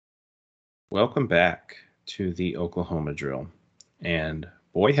Welcome back to the Oklahoma drill. And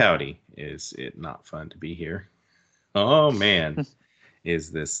boy, howdy, is it not fun to be here. Oh, man,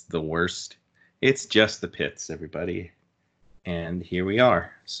 is this the worst? It's just the pits, everybody. And here we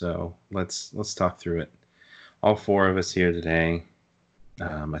are. So let's talk through it. All four of us here today.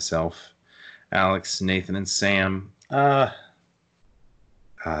 Myself, Alex, Nathan, and Sam. God,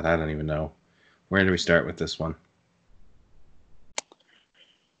 I don't even know. Where do we start with this one?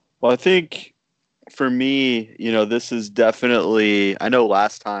 Well, I think for me, this is definitely. I know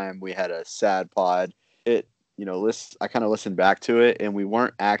last time we had a sad pod. I kind of listened back to it, and we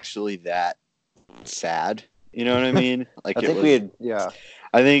weren't actually that sad. You know what I mean? Like I think we had, yeah.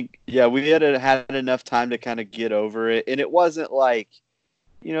 I think, yeah, we had enough time to kind of get over it, and it wasn't like,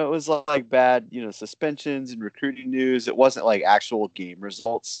 it was like bad, suspensions and recruiting news. It wasn't like actual game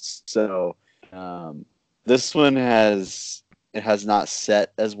results. So this one has not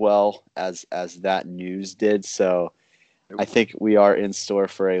set as well as that news did. So I think we are in store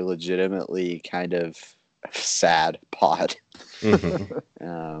for a legitimately kind of sad pod.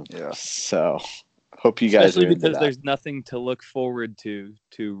 Mm-hmm. Yeah. So hope you guys especially are into because that. there's nothing to look forward to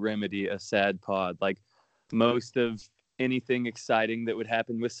remedy a sad pod. Like most of anything exciting that would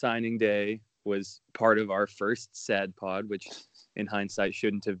happen with signing day was part of our first sad pod, which in hindsight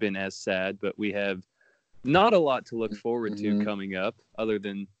shouldn't have been as sad, but we have not a lot to look forward to coming up other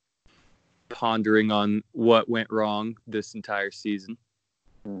than pondering on what went wrong this entire season.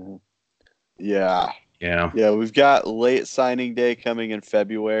 Yeah. Yeah. We've got late signing day coming in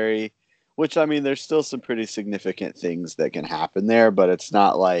February, which, I mean, there's still some pretty significant things that can happen there, but it's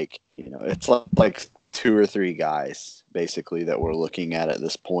not like, it's like 2 or 3 guys basically that we're looking at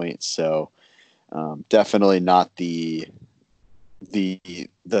this point. So definitely not the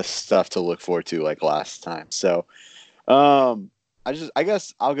stuff to look forward to like last time. So I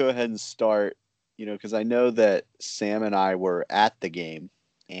guess I'll go ahead and start, because I know that Sam and I were at the game,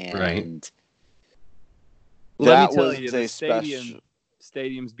 and Right. Let me tell you, the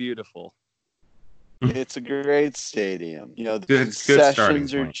stadium's beautiful. It's a great stadium. The Good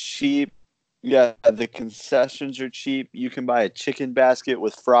concessions are cheap. Yeah, the concessions are cheap. You can buy a chicken basket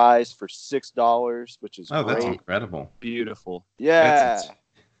with fries for $6, which is great. That's incredible. Beautiful. Yeah.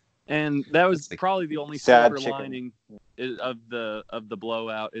 And that was probably the only silver lining of the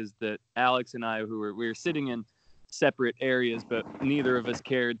blowout, is that Alex and I, we were sitting in separate areas, but neither of us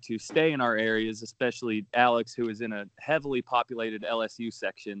cared to stay in our areas, especially Alex, who was in a heavily populated LSU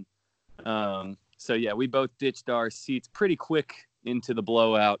section. So yeah, we both ditched our seats pretty quick into the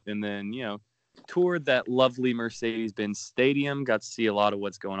blowout, and then, toured that lovely Mercedes-Benz Stadium, got to see a lot of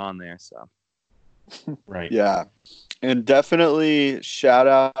what's going on there. So right. Yeah. And definitely shout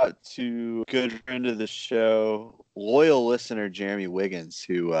out to good friend of the show, loyal listener Jeremy Wiggins,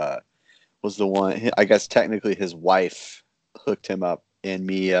 who was the one, I guess technically his wife hooked him up and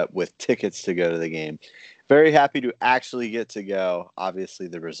me up with tickets to go to the game. Very happy to actually get to go. Obviously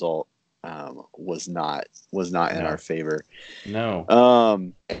the result was not in our favor.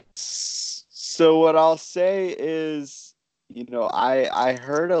 No. So what I'll say is, I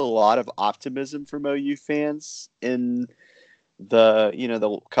heard a lot of optimism from OU fans in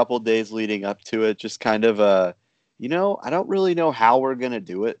the couple days leading up to it. Just kind of I don't really know how we're going to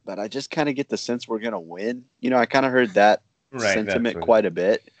do it, but I just kind of get the sense we're going to win. I kind of heard that sentiment quite a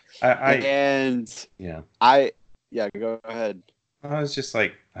bit. Go ahead. I was just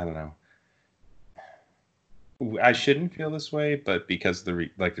like, I don't know. I shouldn't feel this way, but because the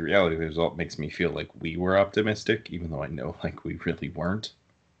reality of the result makes me feel like we were optimistic, even though I know like we really weren't.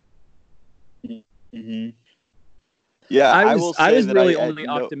 Mm-hmm. Yeah, I was really only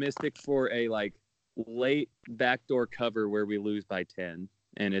optimistic for a like late backdoor cover where we lose by 10,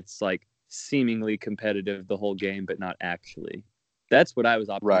 and it's like seemingly competitive the whole game, but not actually. That's what I was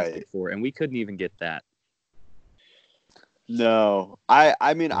optimistic for, and we couldn't even get that. No,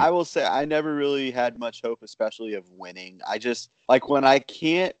 I mean, I will say I never really had much hope, especially of winning. I just, like, when I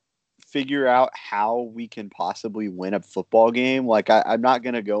can't figure out how we can possibly win a football game, like, I'm not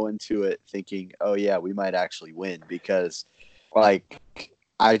going to go into it thinking, oh, yeah, we might actually win, because, like,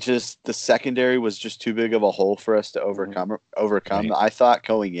 the secondary was just too big of a hole for us to overcome. Right. I thought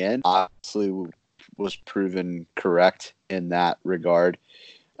going in, obviously, was proven correct in that regard.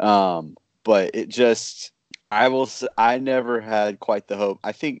 But it just... I never had quite the hope.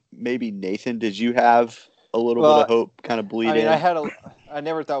 I think maybe Nathan, did you have a little bit of hope kind of bleed in? I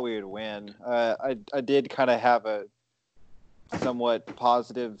never thought we would win. I did kind of have a somewhat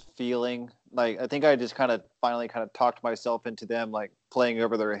positive feeling. Like, I think I just finally talked myself into them, like, playing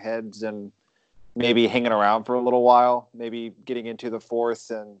over their heads and maybe hanging around for a little while, maybe getting into the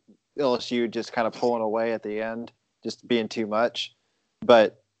fourth and LSU just kind of pulling away at the end, just being too much.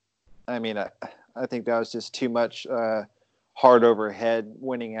 But I mean, I think that was just too much hard overhead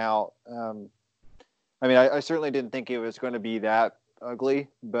winning out. I mean, I certainly didn't think it was going to be that ugly,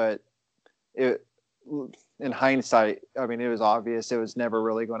 but in hindsight, I mean, it was obvious it was never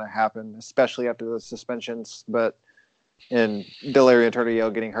really going to happen, especially after the suspensions. But in Delarian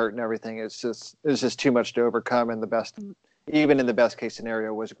Turner-Yale getting hurt and everything, it was just too much to overcome. And even in the best case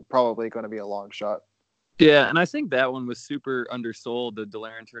scenario, was probably going to be a long shot. Yeah, and I think that one was super undersold, the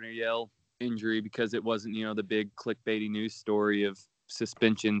Delarian Turner-Yale injury, because it wasn't, the big clickbaity news story of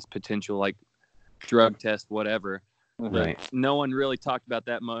suspensions, potential like drug test, whatever. Right. No one really talked about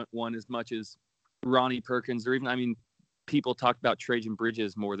that one as much as Ronnie Perkins, or even, people talked about Trajan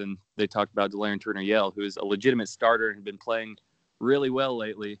Bridges more than they talked about Delarian Turner-Yale, who is a legitimate starter and had been playing really well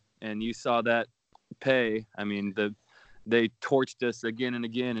lately. And you saw that pay. I mean, they torched us again and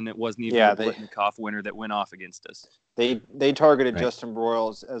again, and it wasn't even the Blitnikoff winner that went off against us. They targeted Justin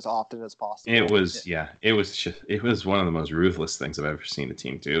Broyles as often as possible. It was it was one of the most ruthless things I've ever seen a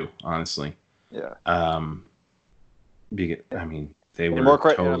team do, honestly. Yeah. I mean, they were more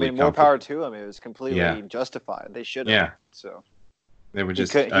power to them. It was completely justified. They should have. Yeah. So they were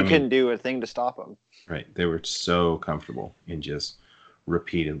just. He couldn't do a thing to stop them. Right. They were so comfortable in just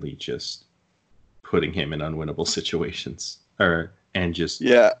repeatedly just putting him in unwinnable situations, and just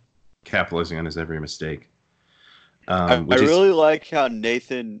capitalizing on his every mistake. I really like how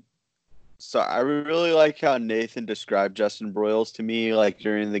Nathan described Justin Broyles to me, like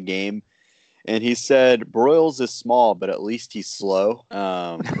during the game. And he said, Broyles is small, but at least he's slow.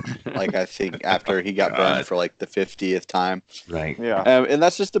 Like, I think after he got burned for like the 50th time. Right. Yeah. And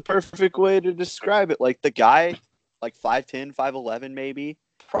that's just the perfect way to describe it. Like, the guy, like 5'10", 5'11", maybe,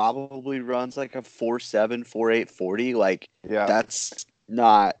 probably runs like a 4'7", 4'8", 40. Like, that's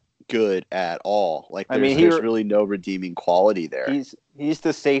not good at all. Like, there's really no redeeming quality there. He's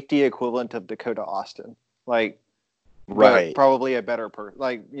the safety equivalent of Dakota Austin. Like, right. Probably a better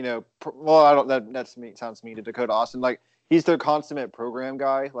I don't. That sounds mean to Dakota Austin. Like, he's their consummate program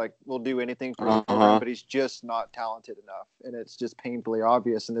guy. Like, will do anything for the program, but he's just not talented enough, and it's just painfully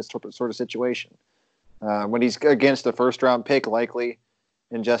obvious in this sort of situation. When he's against a first round pick, likely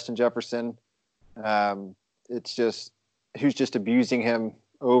in Justin Jefferson, it's just who's just abusing him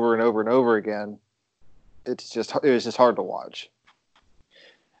over and over and over again. It was just hard to watch.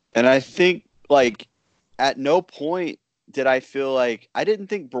 And I think, like, at no point did I feel like I didn't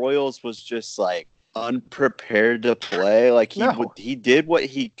think Broyles was just like unprepared to play. Like he did what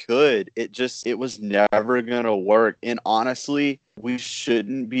he could. It was never gonna work. And honestly, we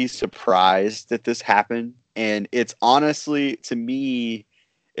shouldn't be surprised that this happened. And it's honestly, to me,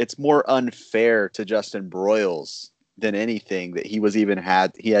 it's more unfair to Justin Broyles than anything that he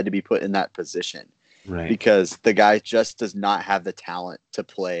had to be put in that position. Right. Because the guy just does not have the talent to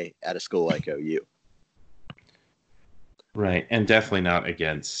play at a school like OU. Right, and definitely not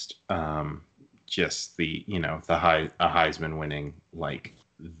against just the a Heisman winning one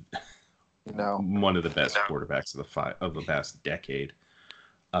of the best quarterbacks of the past decade,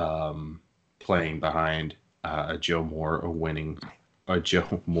 playing behind a Joe Moore winning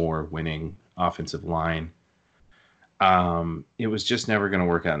offensive line. It was just never going to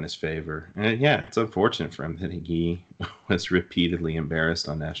work out in his favor, and it's unfortunate for him that he was repeatedly embarrassed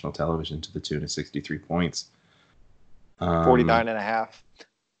on national television to the tune of 63 points. 49 and a half.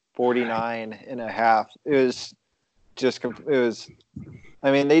 49 and a half. It was,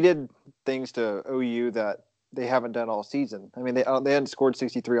 I mean, they did things to OU that they haven't done all season. I mean, they hadn't scored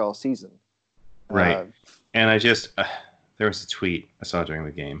 63 all season. Right. And I just, there was a tweet I saw during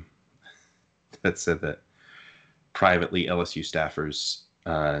the game that said that privately LSU staffers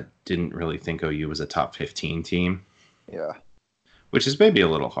didn't really think OU was a top 15 team. Yeah. Which is maybe a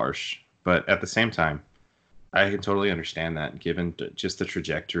little harsh, but at the same time, I can totally understand that, given just the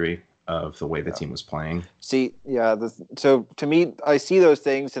trajectory of the way the team was playing. See, so to me, I see those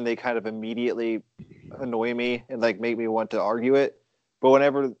things and they kind of immediately annoy me and like make me want to argue it. But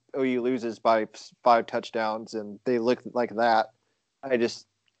whenever OU loses by 5 touchdowns and they look like that,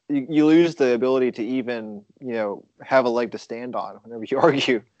 you lose the ability to even have a leg to stand on whenever you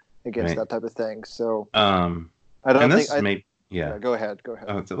argue against that type of thing. So I don't think. Yeah, go ahead.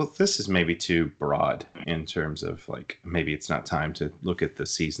 Well, this is maybe too broad in terms of maybe it's not time to look at the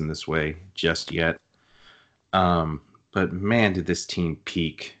season this way just yet. But man, did this team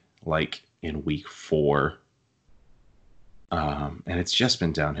peak in week 4. And it's just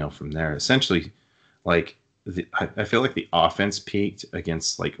been downhill from there. Essentially, I feel like the offense peaked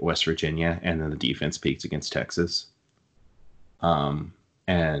against West Virginia, and then the defense peaked against Texas.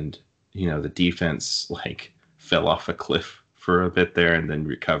 And the defense like fell off a cliff for a bit there and then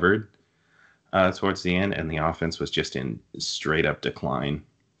recovered towards the end, and the offense was just in straight up decline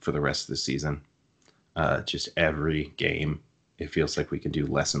for the rest of the season. Just every game, it feels like we can do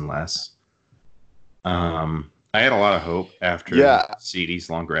less and less. I had a lot of hope after CeeDee's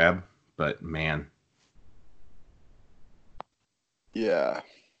long grab, but man. Yeah.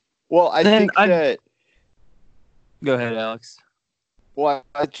 Well, I think that. Go ahead, Alex. Well,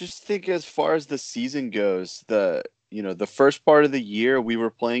 I just think as far as the season goes, the first part of the year, we were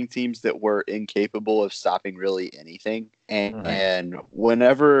playing teams that were incapable of stopping really anything. And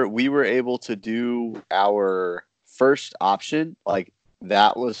whenever we were able to do our first option, like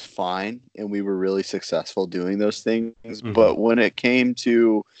that was fine. And we were really successful doing those things. Mm-hmm. But when it came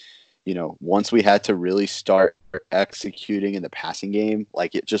to, once we had to really start executing in the passing game,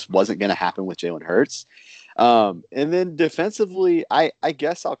 like it just wasn't going to happen with Jalen Hurts. And then defensively, I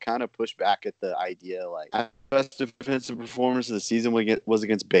guess I'll kind of push back at the idea like best defensive performance of the season was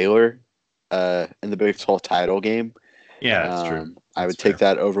against Baylor in the Big 12 title game. Yeah, that's true. I would take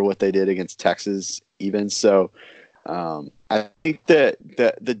that over what they did against Texas even. So I think that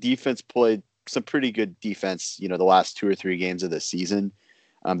the defense played some pretty good defense, the last 2 or 3 games of the season.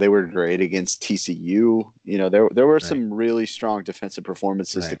 They were great against TCU. There were some really strong defensive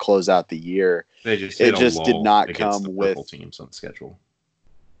performances to close out the year. They just did not come the with purple teams on the schedule.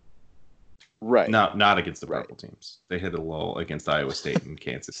 Right. Not against the purple teams. They hit a lull against Iowa State and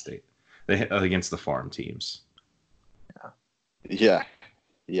Kansas State. They hit against the farm teams. Yeah.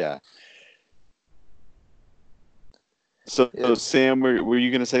 So Sam, were you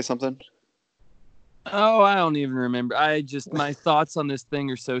going to say something? Oh, I don't even remember. My thoughts on this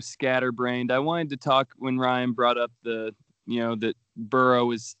thing are so scatterbrained. I wanted to talk when Ryan brought up that Burrow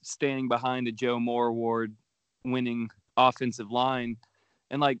was standing behind a Joe Moore Award winning offensive line.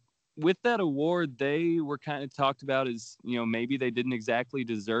 And like with that award, they were kind of talked about as, maybe they didn't exactly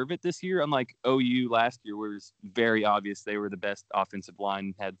deserve it this year. Unlike OU last year, where it was very obvious they were the best offensive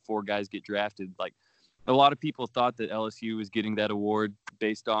line, had 4 guys get drafted. Like a lot of people thought that LSU was getting that award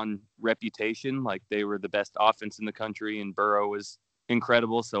based on reputation, like they were the best offense in the country and Burrow was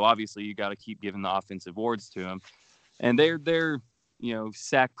incredible. So obviously you got to keep giving the offensive awards to him. And their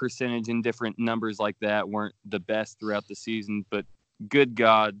sack percentage and different numbers like that weren't the best throughout the season, but good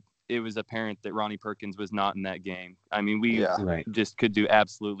God, it was apparent that Ronnie Perkins was not in that game. I mean, we just could do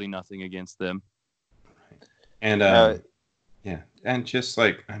absolutely nothing against them. And and just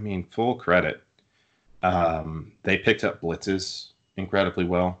full credit. They picked up blitzes incredibly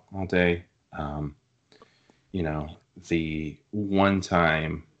well all day. The one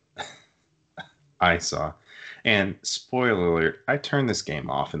time I saw, and spoiler alert, I turned this game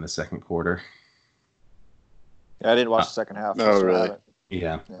off in the second quarter. Yeah, I didn't watch the second half. Oh, really?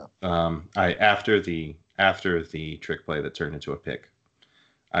 Yeah. I after the trick play that turned into a pick,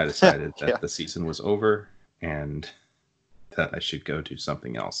 I decided that the season was over and that I should go do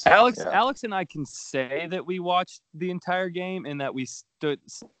something else. Alex and I can say that we watched the entire game and that we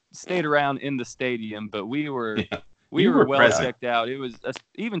stayed around in the stadium, but we were well present. Checked out. It was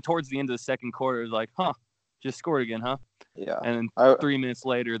even towards the end of the second quarter, it was like, just scored again, huh? Yeah. And then 3 minutes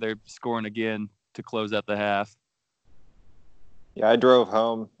later, they're scoring again to close out the half. Yeah, I drove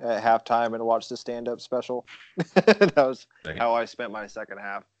home at halftime and watched the stand-up special. That was how I spent my second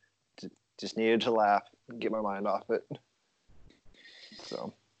half. Just needed to laugh and get my mind off it.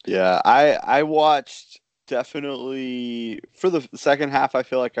 So yeah, I watched definitely for the second half. I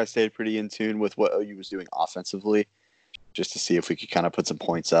feel like I stayed pretty in tune with what OU was doing offensively, just to see if we could kind of put some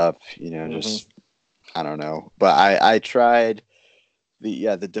points up. Just I don't know, but I tried.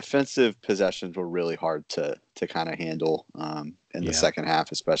 The defensive possessions were really hard to kind of handle in the second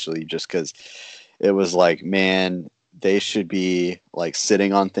half, especially just because it was like, man, they should be like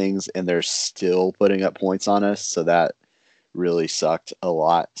sitting on things and they're still putting up points on us. So that really sucked a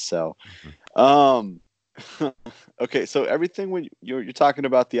lot. So, okay. So everything when you're talking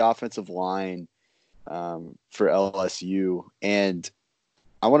about the offensive line for LSU, and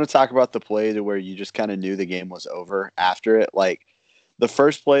I want to talk about the play to where you just kind of knew the game was over after it. Like the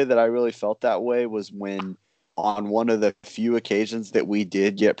first play that I really felt that way was when on one of the few occasions that we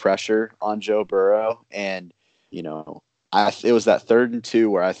did get pressure on Joe Burrow, and it was that 3rd and 2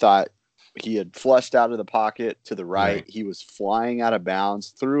 where I thought he had flushed out of the pocket to the right. He was flying out of bounds,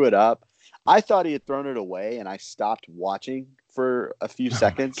 threw it up. I thought he had thrown it away, and I stopped watching for a few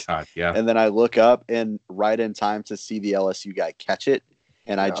seconds. God, yeah. And then I look up and right in time to see the LSU guy catch it.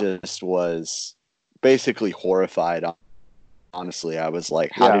 And I just was basically horrified. Honestly, I was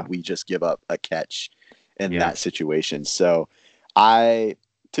like, how did we just give up a catch in that situation? So I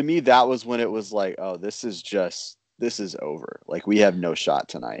to me, that was when it was like, oh, this is over. Like, we have no shot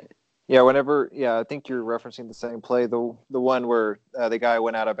tonight. Yeah, I think you're referencing the same play, the one where the guy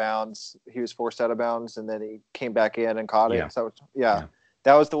went out of bounds. He was forced out of bounds, and then he came back in and caught it. So,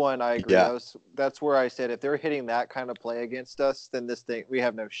 that was the one. I agree. Yeah. That's where I said if they're hitting that kind of play against us, then we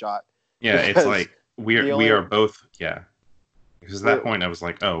have no shot. Yeah, it's like we are both. Yeah, because at that point I was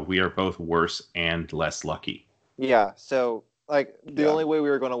like, oh, we are both worse and less lucky. Yeah. So like the only way we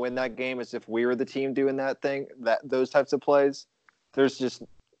were going to win that game is if we were the team doing those types of plays. It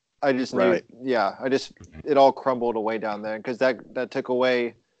all crumbled away down there because that took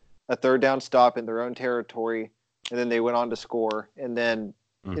away a third down stop in their own territory, and then they went on to score, and then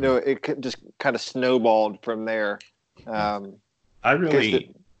it just kind of snowballed from there. Go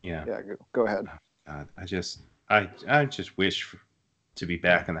ahead. God, I just wish to be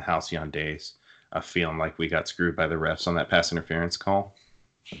back in the halcyon days of feeling like we got screwed by the refs on that pass interference call.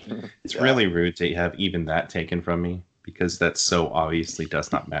 It's really rude to have even that taken from me, because that so obviously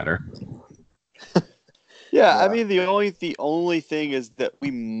does not matter. I mean, the only thing is that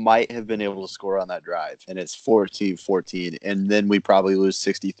we might have been able to score on that drive, and it's 14-14, and then we probably lose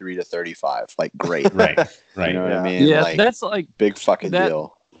 63-35. Like, great. Right. You know what I mean? Yeah, that's like big fucking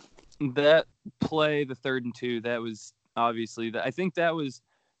deal. That play, the 3rd and 2, that was obviously I think that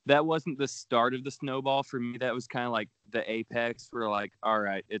wasn't the start of the snowball for me. That was kind of like the apex. We're like, all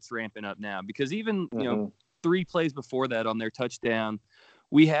right, it's ramping up now, because even 3 plays before that on their touchdown,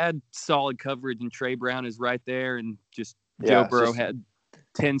 we had solid coverage, and Trey Brown is right there, and Joe Burrow had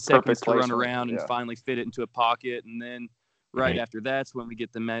 10 seconds to run around and finally fit it into a pocket, and then after that's when we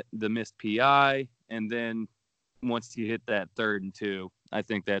get the missed PI, and then once you hit that 3rd and 2, I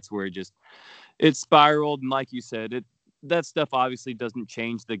think that's where it spiraled, and like you said, that stuff obviously doesn't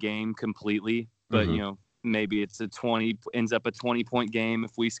change the game completely, but maybe it's ends up a 20-point game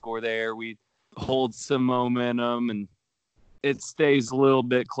if we score there, we hold some momentum, and it stays a little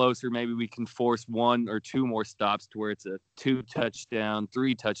bit closer. Maybe we can force 1 or 2 more stops to where it's a 2-touchdown,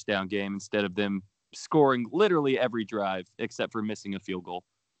 3-touchdown game instead of them scoring literally every drive except for missing a field goal.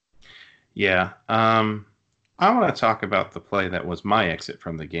 Yeah. I want to talk about the play that was my exit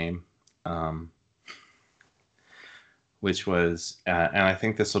from the game, which was, and I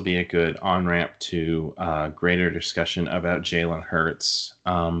think this will be a good on-ramp to greater discussion about Jalen Hurts.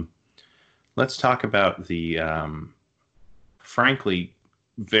 Let's talk about the frankly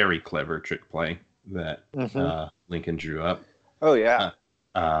very clever trick play that Lincoln drew up. Oh, yeah.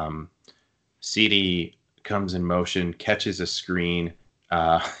 CD comes in motion, catches a screen.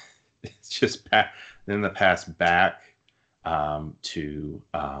 It's just then the pass back to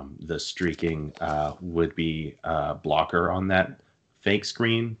the streaking would-be blocker on that fake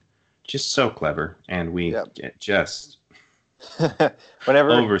screen. Just so clever. And we get just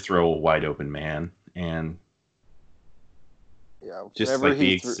overthrow a wide open man. And just like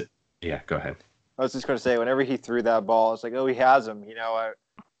go ahead. I was just going to say, whenever he threw that ball, it's like, oh, he has him.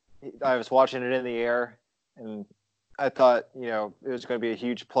 I was watching it in the air, and I thought, it was going to be a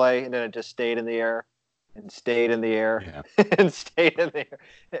huge play, and then it just stayed in the air and stayed in the air and stayed in the air.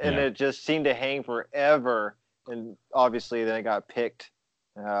 And it just seemed to hang forever. And obviously then it got picked.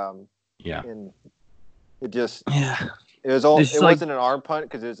 And it just, it wasn't an arm punt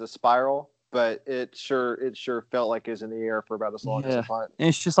because it was a spiral, but it sure felt like it was in the air for about as long as a punt. And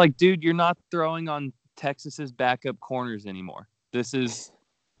it's just like, dude, you're not throwing on Texas's backup corners anymore. This is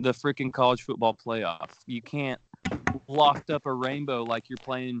the freaking college football playoff. You can't loft up a rainbow like you're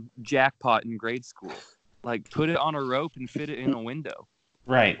playing jackpot in grade school. Like, put it on a rope and fit it in a window.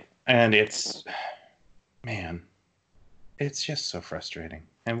 Right. And it's just so frustrating.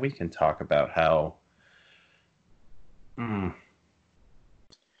 And we can talk about how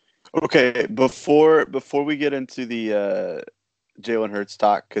Okay, before we get into the Jalen Hurts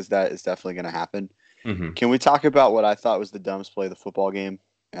talk, because that is definitely going to happen, can we talk about what I thought was the dumbest play of the football game?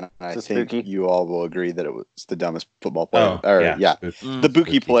 And I think you all will agree that it was the dumbest football play. The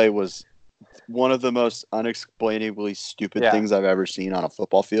Buki play was one of the most unexplainably stupid things I've ever seen on a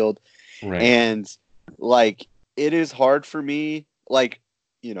football field. Right. And, like, it is hard for me,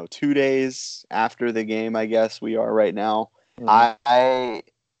 2 days after the game, I guess we are right now, I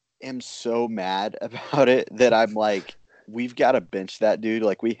am so mad about it that I'm like, we've got to bench that dude.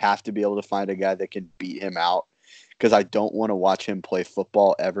 Like, we have to be able to find a guy that can beat him out, because I don't want to watch him play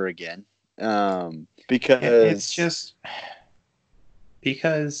football ever again. Because it's just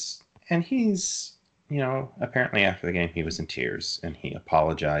and he's, apparently after the game he was in tears and he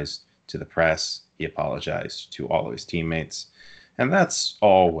apologized to the press. He apologized to all of his teammates, and that's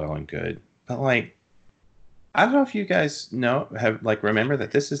all well and good. But, like, I don't know if you guys remember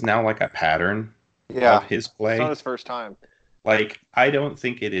that this is now like a pattern Yeah, of his it's not play. his first time. Like, I don't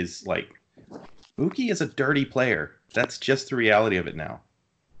think it is like Buki is a dirty player. That's just the reality of it now.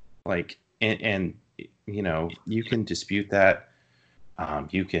 Like, and you can dispute that.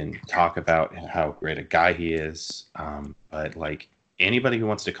 You can talk about how great a guy he is, but like anybody who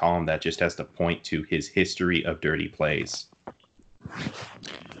wants to call him that just has to point to his history of dirty plays.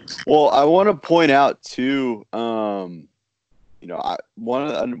 Well, I want to point out too. One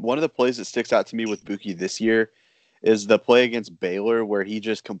of the plays that sticks out to me with Buki this year is the play against Baylor where he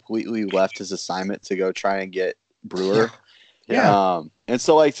just completely left his assignment to go try and get Brewer. Yeah. And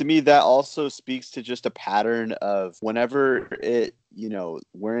so, like, to me, that also speaks to just a pattern of whenever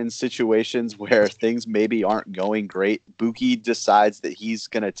we're in situations where things maybe aren't going great, Buki decides that he's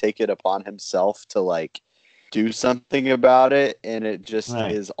going to take it upon himself to, like, do something about it, and it just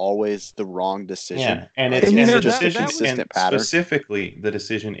is always the wrong decision. Yeah, and like, it's it's the just decision, a consistent and pattern. specifically, the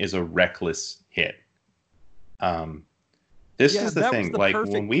decision is a reckless hit. This is the thing. Like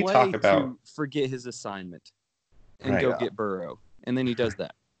when we talk about to forget his assignment and go get Burrow, and then he does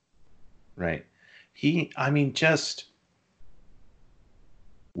that. Right.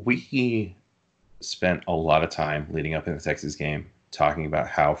 We spent a lot of time leading up in the Texas game talking about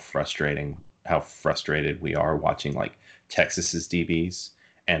how frustrated we are watching like Texas's DBs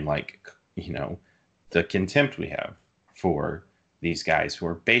and like, the contempt we have for these guys who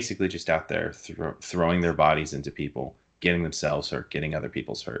are basically just out there throwing their bodies into people, getting themselves hurt, getting other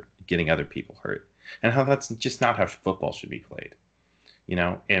people hurt, and how that's just not how football should be played.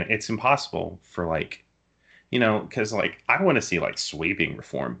 And it's impossible for because like I want to see like sweeping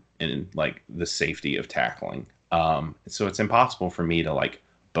reform in like the safety of tackling. So it's impossible for me to like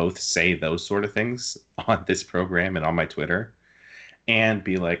both say those sort of things on this program and on my Twitter and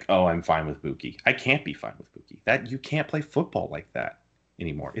be like, oh, I'm fine with Buki. I can't be fine with Buki. That you can't play football like that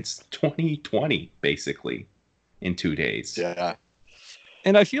anymore. It's 2020 basically in 2 days. Yeah.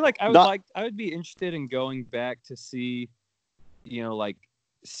 And I feel like I would be interested in going back to see, like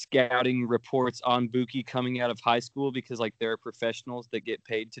scouting reports on Buki coming out of high school, because like there are professionals that get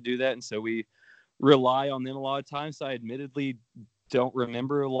paid to do that, and so we rely on them a lot of times. So I admittedly don't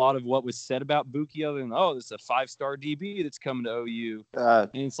remember a lot of what was said about Buki other than, this is a 5-star DB that's coming to OU. And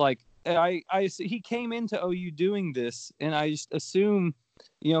it's like he came into OU doing this, and I just assume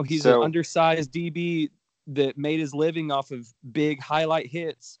he's an undersized DB that made his living off of big highlight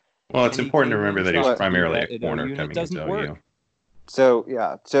hits. Well, it's important to remember that he was primarily a corner coming into OU. So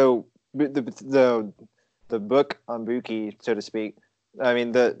the book on Buki, so to speak. I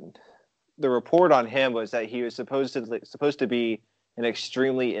mean, the report on him was that he was supposed to be an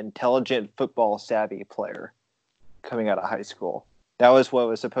extremely intelligent, football savvy player coming out of high school. That was what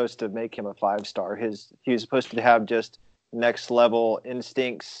was supposed to make him a 5-star. He was supposed to have just next level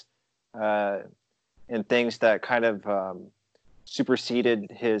instincts and things that kind of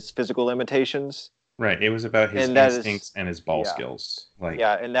superseded his physical limitations. Right. It was about his instincts and his ball skills.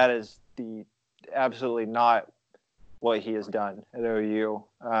 And that is absolutely not what he has done at OU.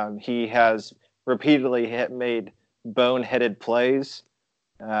 He has repeatedly made boneheaded plays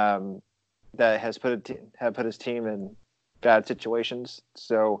that has put his team in bad situations.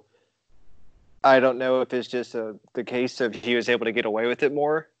 So I don't know if it's just the case of he was able to get away with it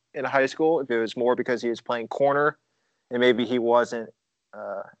more in high school, if it was more because he was playing corner and maybe he wasn't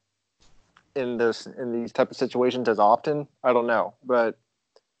in these type of situations as often. I don't know, but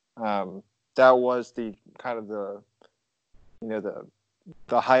that was the kind of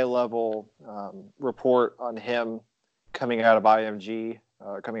the high level report on him coming out of IMG,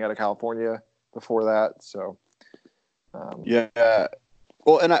 coming out of California before that. So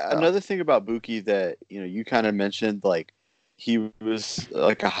well, and another thing about Buki that you kind of mentioned, like he was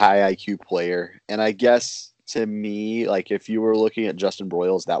like a high IQ player, and I guess to me, like if you were looking at Justin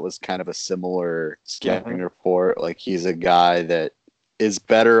Broyles, that was kind of a similar scouting report. Like he's a guy that is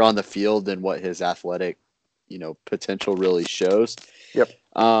better on the field than what his athletic, potential really shows. Yep.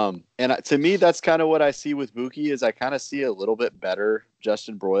 And to me, that's kind of what I see with Buki is I kind of see a little bit better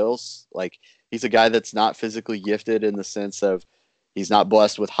Justin Broyles. Like he's a guy that's not physically gifted in the sense of he's not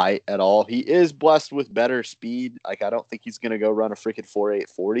blessed with height at all. He is blessed with better speed. Like I don't think he's going to go run a freaking 4.8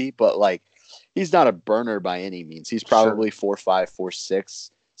 40, but like he's not a burner by any means. He's probably 4.5,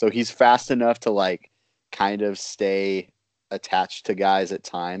 4.6. So he's fast enough to like kind of stay attached to guys at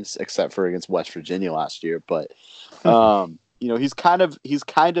times, except for against West Virginia last year. But he's kind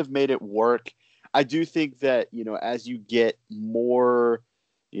of made it work. I do think that as you get more,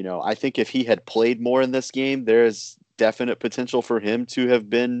 I think if he had played more in this game, there's definite potential for him to have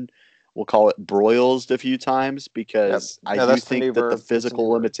been we'll call it broiled a few times because I do think that the physical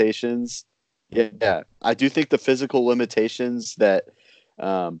limitations. Yeah, I do think the physical limitations that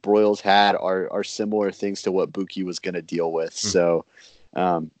Broyles had are similar things to what Buki was going to deal with. So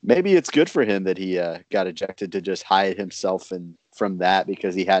maybe it's good for him that he got ejected to just hide himself from that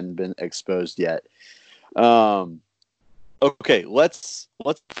because he hadn't been exposed yet. Okay, let's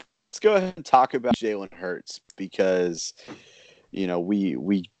go ahead and talk about Jalen Hurts because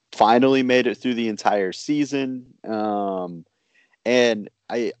we finally made it through the entire season, and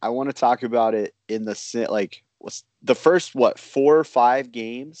I want to talk about it in the like the first 4 or 5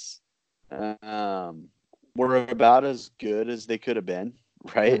 games were about as good as they could have been,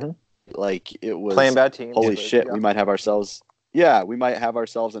 right? Mm-hmm. Like it was playing bad teams. Holy shit, yeah. We might have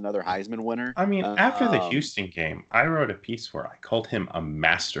ourselves another Heisman winner. I mean, after the Houston game, I wrote a piece where I called him a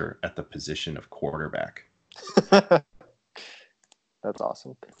master at the position of quarterback. That's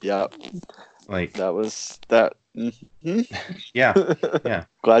awesome. Yeah. Like that was that. Mm-hmm. Yeah.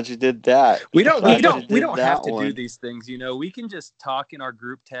 Glad you did that. We don't have to do these things, We can just talk in our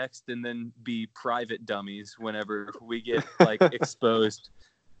group text and then be private dummies whenever we get exposed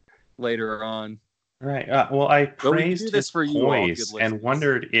later on. Right. Well, I praised his poise and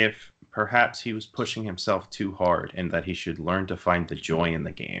wondered if perhaps he was pushing himself too hard and that he should learn to find the joy in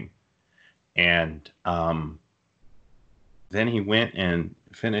the game. And then he went and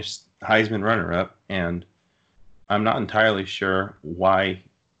finished Heisman runner-up, and I'm not entirely sure why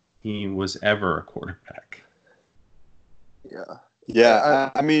he was ever a quarterback.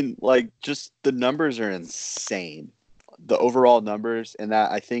 Yeah. I mean, just the numbers are insane. The overall numbers, and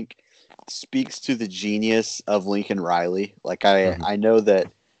that I think speaks to the genius of Lincoln Riley. I know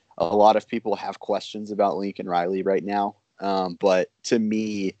that a lot of people have questions about Lincoln Riley right now, but to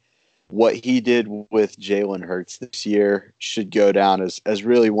me, what he did with Jalen Hurts this year should go down as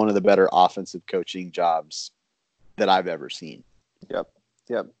really one of the better offensive coaching jobs that I've ever seen. Yep.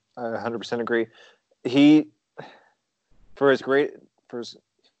 I 100% agree. You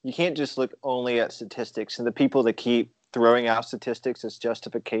can't just look only at statistics, and the people that keep throwing out statistics as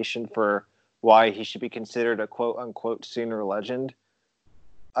justification for why he should be considered a quote unquote Sooner legend.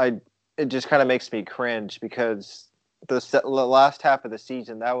 It just kind of makes me cringe because the last half of the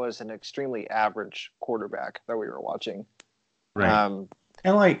season, that was an extremely average quarterback that we were watching. Right.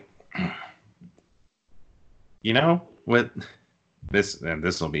 With this, and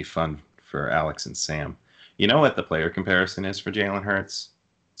this will be fun for Alex and Sam. You know what the player comparison is for Jalen Hurts?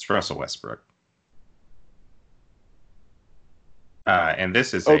 It's Russell Westbrook. And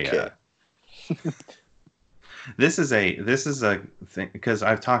this is this is a thing because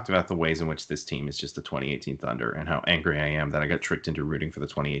I've talked about the ways in which this team is just the 2018 Thunder and how angry I am that I got tricked into rooting for the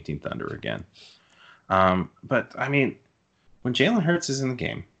 2018 Thunder again. But I mean, when Jalen Hurts is in the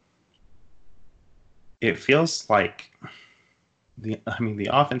game, it feels like the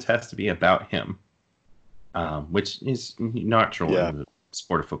offense has to be about him, which is natural in the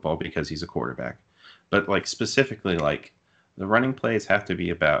sport of football because he's a quarterback. But specifically, the running plays have to be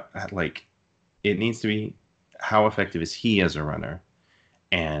about it needs to be how effective is he as a runner,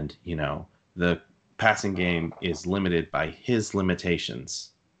 and the passing game is limited by his limitations.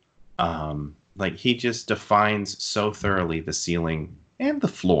 He just defines so thoroughly the ceiling and the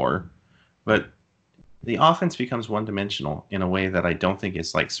floor, but the offense becomes one-dimensional in a way that I don't think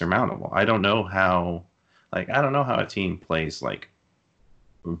is surmountable. I don't know how a team plays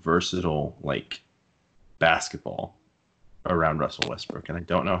versatile basketball around Russell Westbrook, and I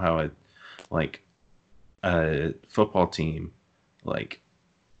don't know how a football team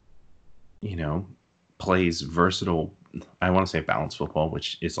plays versatile. I want to say balanced football,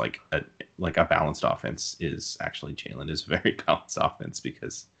 which is a balanced offense. Is actually Jalen is a very balanced offense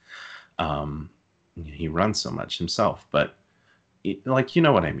because he runs so much himself, but you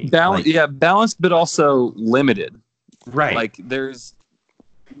know what I mean. Balanced, but also limited. Right.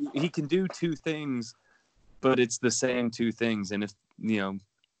 He can do two things, but it's the same two things. And if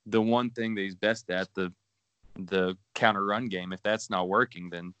the one thing that he's best at, the counter run game, if that's not working,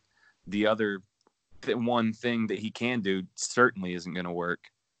 then the one thing that he can do certainly isn't going to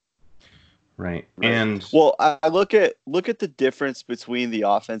work. Right. And I look at the difference between the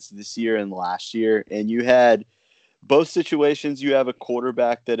offense this year and last year, and you had both situations. You have a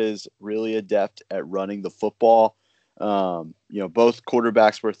quarterback that is really adept at running the football. Both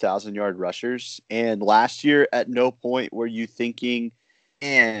quarterbacks were 1,000-yard rushers, and last year at no point were you thinking,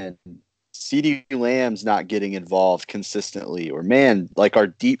 man, CeeDee Lamb's not getting involved consistently, or man, our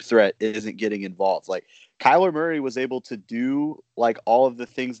deep threat isn't getting involved. Kyler Murray was able to do all of the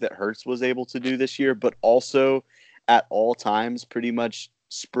things that Hurts was able to do this year, but also at all times pretty much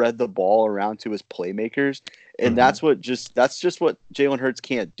spread the ball around to his playmakers, and that's just what Jalen Hurts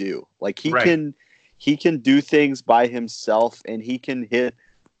can't do. Like he can do things by himself, and he can hit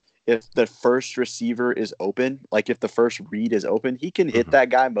if the first receiver is open, like if the first read is open, he can hit that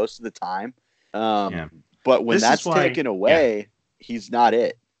guy most of the time. But when that's taken away, he's not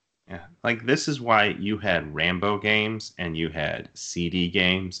it. Yeah, like this is why you had Rambo games and you had CD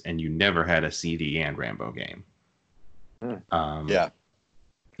games, and you never had a CD and Rambo game. Yeah,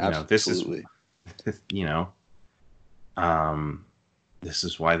 absolutely. This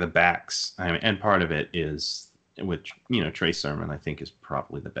is why the backs. I mean, and part of it is, which Trey Sermon I think is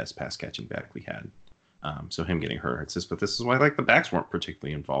probably the best pass catching back we had. So him getting hurt hurts us, but this is why like the backs weren't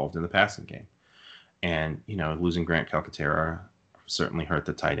particularly involved in the passing game, and losing Grant Calcaterra certainly hurt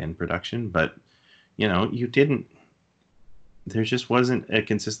the tight end production, but you didn't. There just wasn't a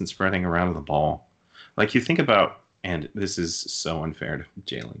consistent spreading around of the ball. Like you think about, and this is so unfair to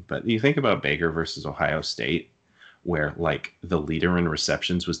Jalen, but you think about Baker versus Ohio State, where like the leader in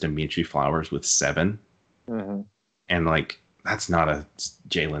receptions was Demetri Flowers with 7, and like that's not a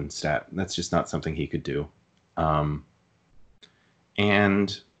Jalen stat. That's just not something he could do.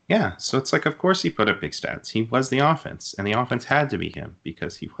 And yeah, so it's like, of course he put up big stats. He was the offense, and the offense had to be him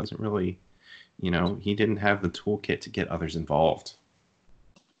because he wasn't really, he didn't have the toolkit to get others involved.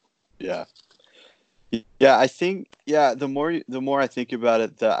 Yeah. Yeah, I think, the more I think about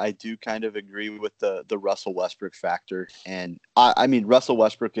it, that I do kind of agree with the Russell Westbrook factor. And I mean, Russell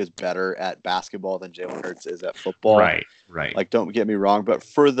Westbrook is better at basketball than Jalen Hurts is at football. Right. Like, don't get me wrong, but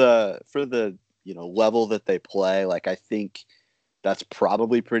for the level that they play, like I think that's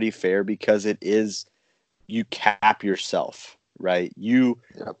probably pretty fair because it is, you cap yourself, right? You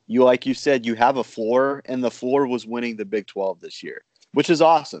like you said, you have a floor, and the floor was winning the Big 12 this year, which is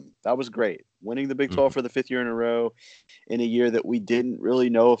awesome. That was great. Winning the Big 12 for the 5th year in a row in a year that we didn't really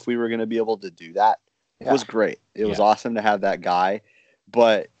know if we were going to be able to do that was great. It was awesome to have that guy.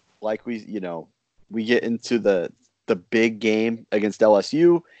 But like we get into the big game against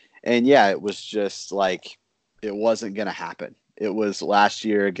LSU, and it was just like it wasn't going to happen. It was last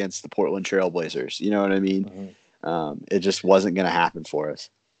year against the Portland Trail Blazers. You know what I mean? It just wasn't going to happen for us.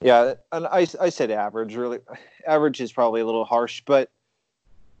 Yeah, and I said average. Really, average is probably a little harsh, but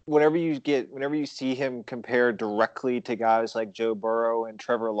whenever you see him compared directly to guys like Joe Burrow and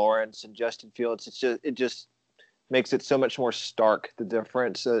Trevor Lawrence and Justin Fields, it just makes it so much more stark, the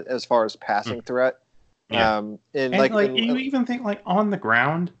difference as far as passing threat. You even think like on the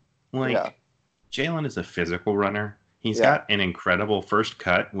ground, like Jalen is a physical runner. He's got an incredible first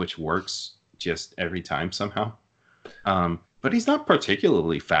cut, which works just every time somehow. But he's not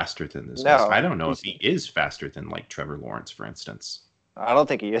particularly faster than this guy. I don't know if he is faster than like Trevor Lawrence, for instance. I don't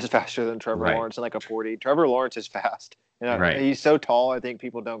think he is faster than Trevor Lawrence in like a 40. Trevor Lawrence is fast. He's so tall, I think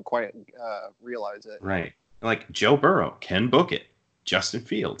people don't quite realize it. Right. Like Joe Burrow can book it. Justin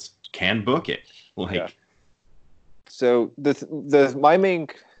Fields can book it. So my main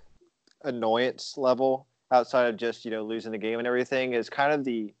annoyance level outside of just, losing the game and everything is kind of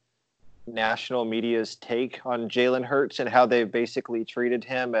the national media's take on Jalen Hurts and how they've basically treated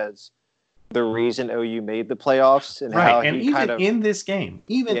him as the reason OU made the playoffs, and how and he even in this game,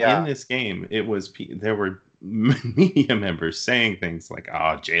 it was there were media members saying things like,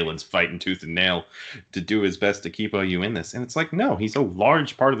 Jalen's fighting tooth and nail to do his best to keep OU in this, and it's like, no, he's a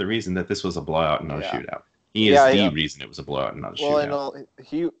large part of the reason that this was a blowout and not a shootout. He is the reason it was a blowout and not a shootout.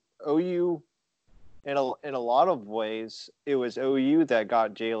 OU, in a lot of ways, it was OU that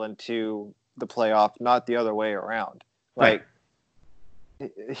got Jalen to the playoff, not the other way around. Like.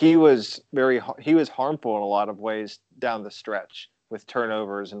 He was harmful in a lot of ways down the stretch with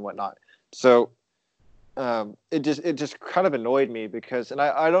turnovers and whatnot. So it just kind of annoyed me because, and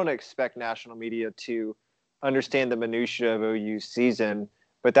I don't expect national media to understand the minutia of OU's season,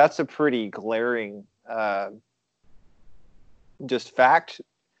 but that's a pretty glaring just fact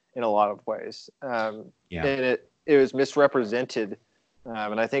in a lot of ways. And it was misrepresented,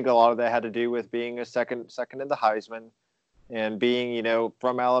 and I think a lot of that had to do with being a second in the Heisman. And being,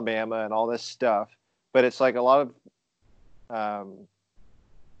 from Alabama and all this stuff. But it's like a lot of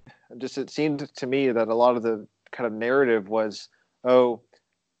it seemed to me that a lot of the kind of narrative was,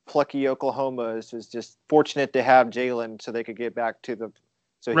 plucky Oklahoma is just fortunate to have Jalen so they could get back to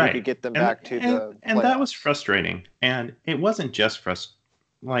he could get them back to the playoffs. And that was frustrating. And it wasn't just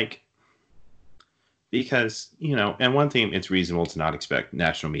because, and one thing, it's reasonable to not expect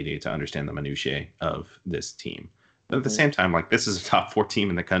national media to understand the minutiae of this team. But at the same time, like, this is a top 4 team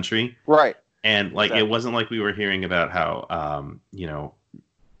in the country. Right. And, like, It wasn't like we were hearing about how,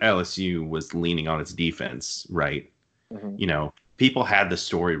 LSU was leaning on its defense, right? people had the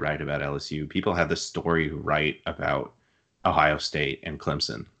story right about LSU. People had the story right about Ohio State and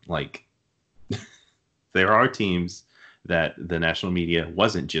Clemson. Like, there are teams that the national media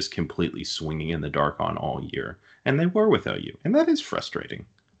wasn't just completely swinging in the dark on all year, and they were with OU, and that is frustrating,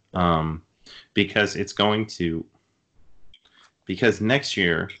 because it's going to, because next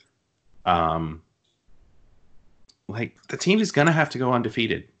year, like, the team is going to have to go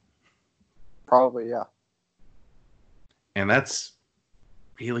undefeated. Probably, yeah. And that's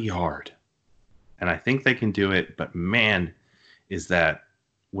really hard. And I think they can do it, but man, is that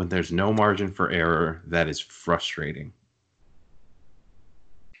when there's no margin for error, that is frustrating.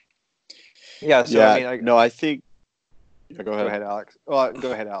 Yeah, so yeah, I mean, no, I think. Yeah, go ahead. Go ahead, Alex. Well,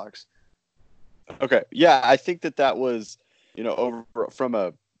 go ahead, Alex. Okay, yeah, I think that was, over from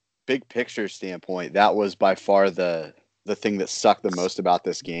a big picture standpoint, that was by far the thing that sucked the most about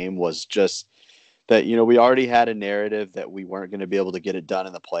this game was just that, we already had a narrative that we weren't going to be able to get it done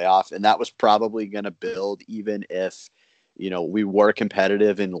in the playoff, and that was probably going to build even if, we were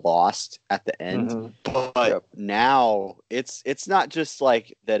competitive and lost at the end. Mm-hmm. But now it's not just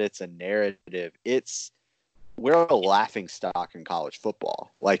like that it's a narrative. We're a laughing stock in college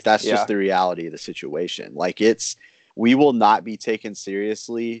football. Like, that's just the reality of the situation. Like, we will not be taken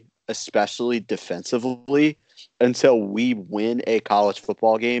seriously, especially defensively, until we win a college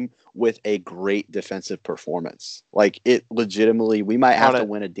football game with a great defensive performance. Like, it legitimately, we might have to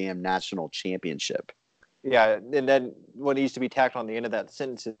win a damn national championship. Yeah, and then what needs to be tacked on the end of that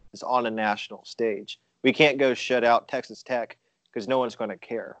sentence is on a national stage. We can't go shut out Texas Tech because no one's going to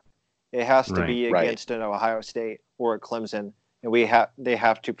care. It has to be against an Ohio State or a Clemson, and they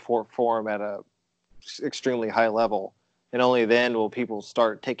have to perform at a extremely high level, and only then will people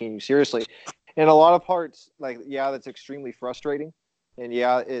start taking you seriously. In a lot of parts, like, that's extremely frustrating, and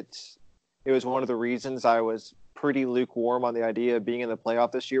it was one of the reasons I was pretty lukewarm on the idea of being in the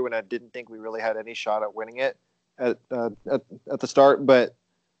playoff this year when I didn't think we really had any shot at winning it at the start. But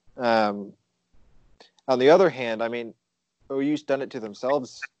on the other hand, I mean, OU's done it to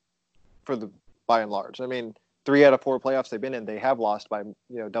themselves by and large. I mean, 3 out of 4 playoffs they've been in, they have lost by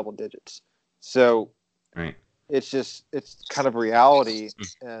double digits. So it's kind of reality,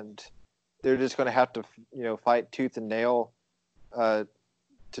 and they're just going to have to fight tooth and nail to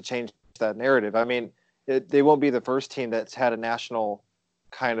change that narrative. I mean, they won't be the first team that's had a national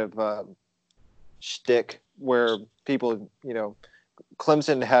kind of shtick where people,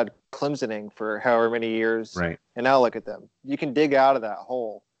 Clemson had Clemsoning for however many years, right? And now look at them. You can dig out of that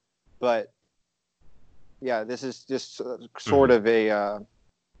hole, but this is just sort of a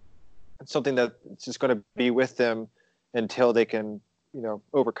something that's just going to be with them until they can,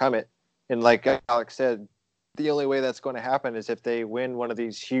 overcome it. And like Alex said, the only way that's going to happen is if they win one of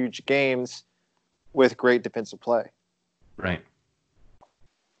these huge games with great defensive play. Right.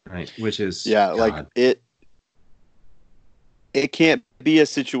 Which is like it can't be a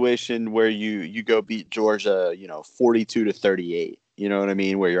situation where you go beat Georgia, 42-38. You know what I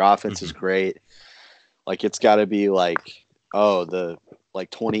mean? Where your offense is great. Like, it's got to be like,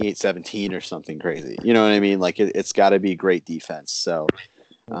 28-17 or something crazy. You know what I mean? Like, it's got to be great defense. So,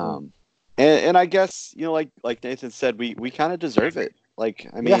 and I guess, like Nathan said, we kind of deserve it. Like,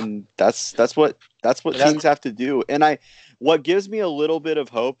 I mean, that's what teams have to do. And what gives me a little bit of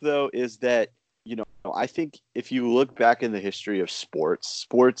hope, though, is that, I think if you look back in the history of sports,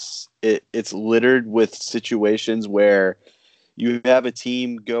 it's littered with situations where you have a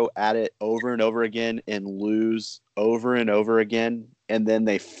team go at it over and over again and lose over and over again, and then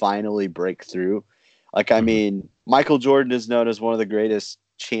they finally break through. Like, I mean, Michael Jordan is known as one of the greatest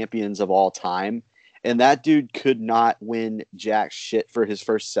champions of all time, and that dude could not win jack shit for his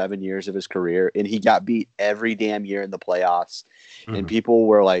first 7 years of his career, and he got beat every damn year in the playoffs, and people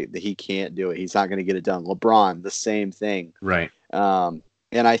were like, he can't do it. He's not going to get it done. LeBron, the same thing. Right. And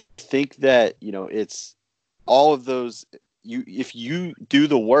I think that, it's all of those. If you do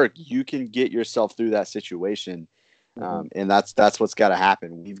the work, you can get yourself through that situation. And that's what's got to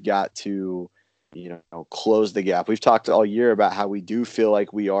happen. We've got to, close the gap. We've talked all year about how we do feel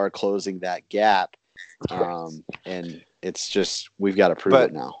like we are closing that gap. And it's just, we've got to prove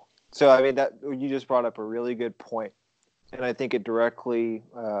it now. So, I mean, that you just brought up a really good point, and I think it directly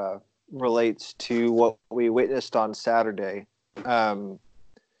relates to what we witnessed on Saturday.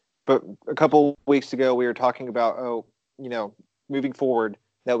 But a couple weeks ago, we were talking about, moving forward,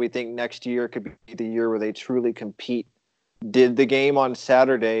 that we think next year could be the year where they truly compete. Did the game on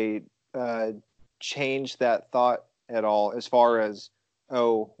Saturday change that thought at all, as far as,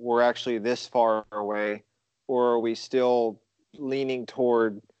 we're actually this far away, or are we still leaning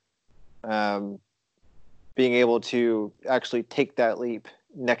toward being able to actually take that leap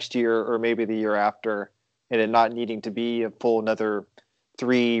next year or maybe the year after, and it not needing to be a full another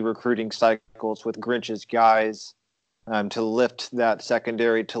 3 recruiting cycles with Grinch's guys to lift that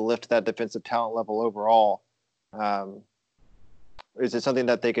secondary, to lift that defensive talent level overall. Is it something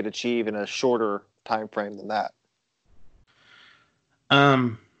that they could achieve in a shorter time frame than that?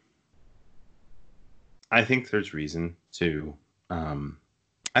 I think there's reason to.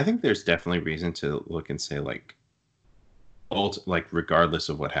 I think there's definitely reason to look and say like regardless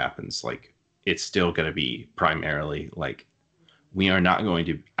of what happens, like it's still going to be primarily like we are not going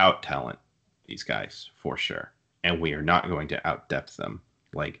to out talent these guys for sure, and we are not going to out depth them.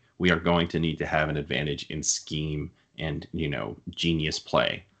 Like we are going to need to have an advantage in scheme and genius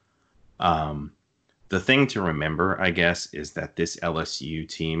play. The thing to remember, I guess, is that this LSU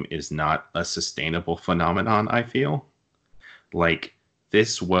team is not a sustainable phenomenon. I feel like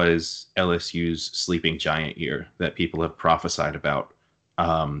this was LSU's sleeping giant year that people have prophesied about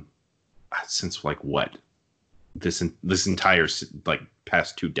since this entire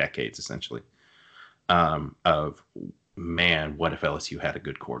past 2 decades essentially. Of man, what if LSU had a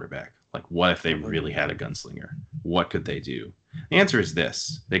good quarterback? Like, what if they really had a gunslinger? What could they do? The answer is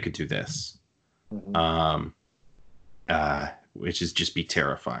this: they could do this, which is just be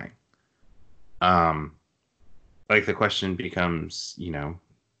terrifying. Like the question becomes,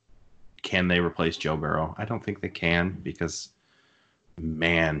 can they replace Joe Burrow? I don't think they can because,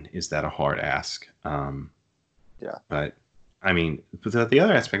 man, is that a hard ask. Yeah. But I mean, the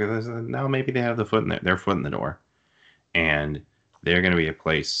other aspect of this is now maybe they have their foot in the door, and they're going to be a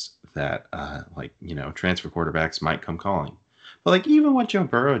place that, transfer quarterbacks might come calling. But like even what Joe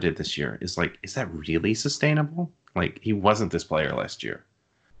Burrow did this year is that really sustainable? Like he wasn't this player last year.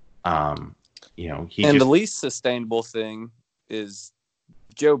 The least sustainable thing is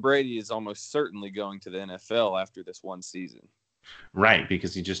Joe Brady is almost certainly going to the NFL after this one season. Right,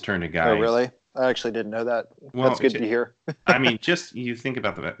 because he just turned a guy. Oh, really? I actually didn't know that. Well, that's good to hear. I mean, just you think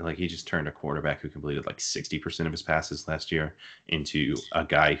about he just turned a quarterback who completed 60% of his passes last year into a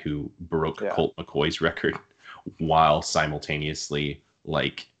guy who broke Colt McCoy's record while simultaneously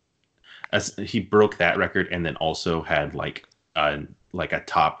he broke that record and then also had a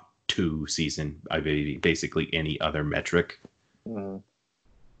top 2 season by basically any other metric. Mm-hmm.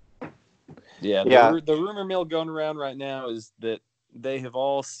 Yeah, the rumor mill going around right now is that they have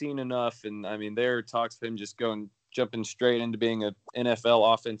all seen enough, and I mean there are talks of him just jumping straight into being an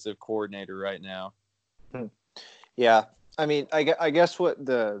NFL offensive coordinator right now. Yeah, I mean, I guess what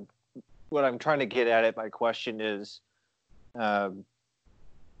I'm trying to get at my question is,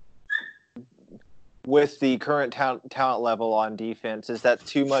 with the current talent level on defense, is that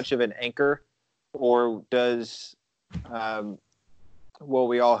too much of an anchor, or does what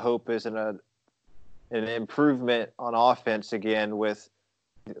we all hope is an improvement on offense again with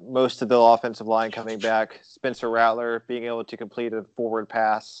most of the offensive line coming back, Spencer Rattler being able to complete a forward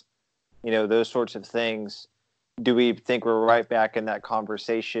pass, those sorts of things. Do we think we're right back in that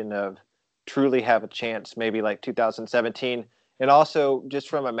conversation of truly have a chance, maybe like 2017? And also just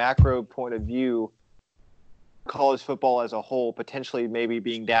from a macro point of view, college football as a whole potentially maybe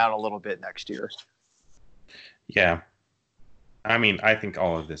being down a little bit next year. Yeah. I mean, I think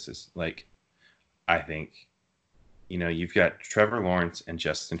all of this is I think, you've got Trevor Lawrence and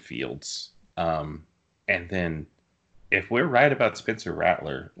Justin Fields. And then if we're right about Spencer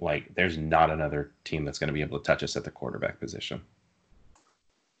Rattler, there's not another team that's going to be able to touch us at the quarterback position.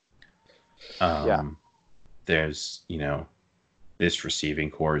 There's, this receiving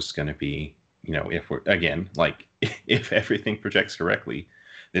core is going to be, if we're, again, if everything projects correctly,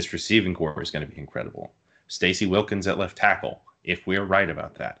 this receiving core is going to be incredible. Stacey Wilkins at left tackle. If we're right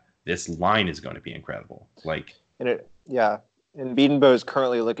about that, this line is going to be incredible. And Biedenbow is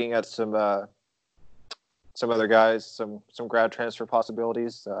currently looking at some other guys, some grad transfer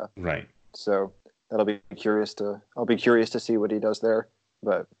possibilities. Right. So I'll be curious to see what he does there.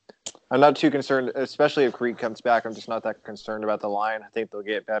 But I'm not too concerned, especially if Creek comes back. I'm just not that concerned about the line. I think they'll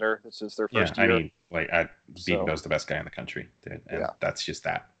get better. This is their first year. I mean, Biedenbow's the best guy in the country, and that's just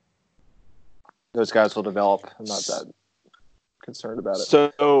that. Those guys will develop. I'm not that concerned about it.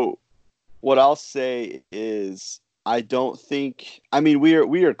 So what I'll say is I don't think – I mean, we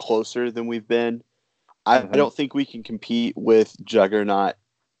are closer than we've been. I don't think we can compete with juggernaut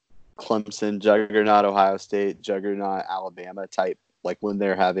Clemson, juggernaut Ohio State, juggernaut Alabama type, when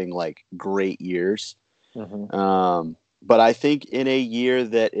they're having, great years. But I think in a year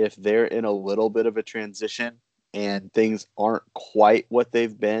that if they're in a little bit of a transition and things aren't quite what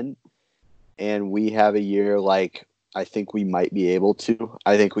they've been, and we have a year like I think we might be able to.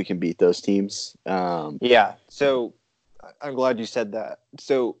 I think we can beat those teams. Yeah. So I'm glad you said that.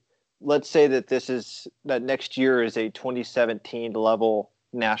 So let's say that next year is a 2017 level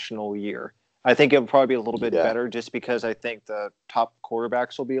national year. I think it'll probably be a little bit better just because I think the top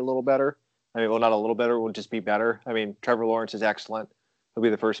quarterbacks will be a little better. I mean, well, not a little better, will just be better. I mean, Trevor Lawrence is excellent. He'll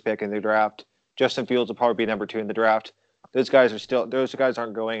be the first pick in the draft. Justin Fields will probably be number 2 in the draft. Those guys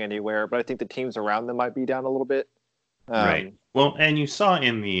aren't going anywhere, but I think the teams around them might be down a little bit. Right. Well, and you saw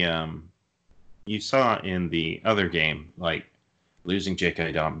in the other game, like losing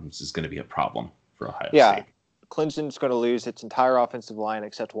J.K. Dobbins is going to be a problem for Ohio State. Clemson's going to lose its entire offensive line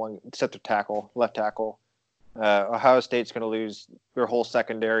except their left tackle. Ohio State's going to lose their whole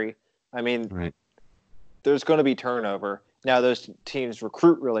secondary. I mean, there's going to be turnover. Now, those teams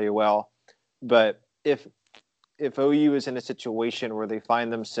recruit really well, but if OU is in a situation where they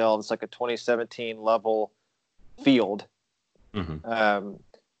find themselves like a 2017 level field,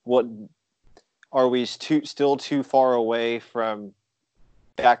 what are we still too far away from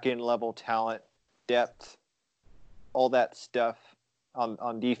back end level talent, depth, all that stuff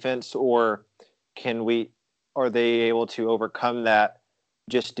on defense, or are they able to overcome that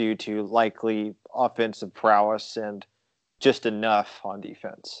just due to likely offensive prowess and just enough on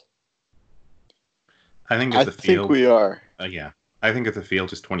defense? I think we are. I think if the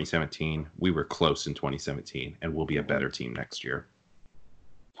field is 2017, we were close in 2017, and we'll be a better team next year.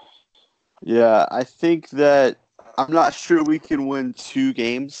 Yeah, I think that I'm not sure we can win 2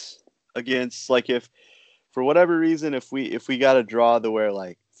 games against, like, if for whatever reason, if we got to draw where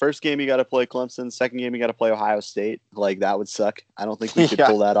like first game you got to play Clemson, second game you got to play Ohio State, like that would suck. I don't think we could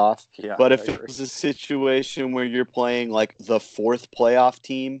pull that off. Yeah, but if it was a situation where you're playing like the 4th playoff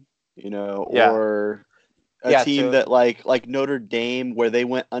team, or a team that like Notre Dame, where they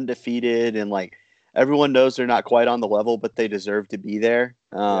went undefeated and like everyone knows they're not quite on the level, but they deserve to be there.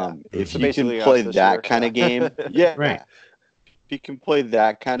 If you can play that kind of game, right. If you can play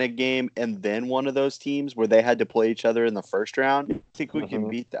that kind of game and then one of those teams where they had to play each other in the first round, I think we can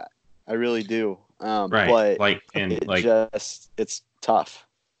beat that. I really do. Right. But it's tough.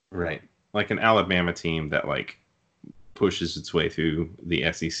 Right. Like an Alabama team that like pushes its way through the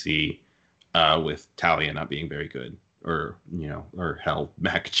SEC with Talia not being very good, or hell,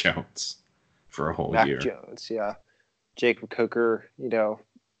 Mac Jones for a whole year. Mac Jones, yeah. Jacob Coker,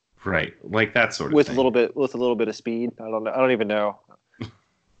 Right, like that sort of with thing. with a little bit of speed. I don't know. I don't even know.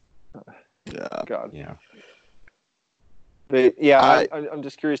 Yeah. God. Yeah. But yeah, I'm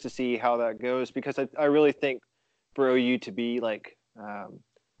just curious to see how that goes, because I really think for OU to be like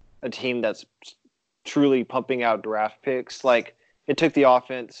a team that's truly pumping out draft picks, like it took the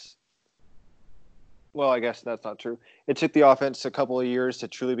offense. Well, I guess that's not true. It took the offense a couple of years to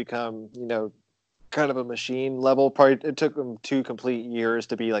truly become, kind of a machine level. Probably it took them 2 complete years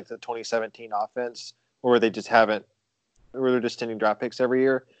to be like the 2017 offense, where they're just sending draft picks every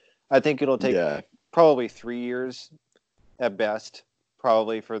year. I think it'll take probably 3 years at best,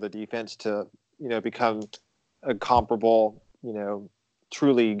 probably, for the defense to, become a comparable,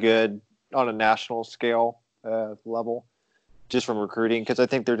 truly good on a national scale level, just from recruiting, because I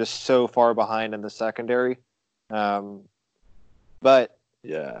think they're just so far behind in the secondary. But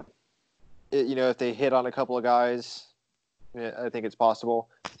yeah. If they hit on a couple of guys, I think it's possible.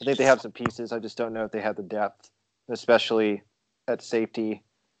 I think they have some pieces. I just don't know if they have the depth, especially at safety.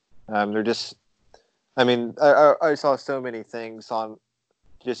 They're just, I saw so many things on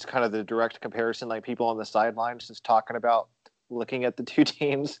just kind of the direct comparison, like people on the sidelines just talking about looking at the 2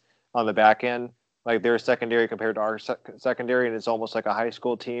 teams on the back end, like their secondary compared to our secondary, and it's almost like a high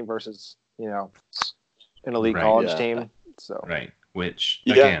school team versus, an elite college team. So right. Which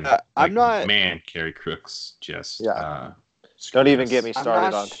again, Kerry Crooks just don't even get me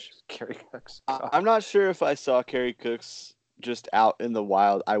started on Kerry Cooks. I'm not sure if I saw Kerry Cooks just out in the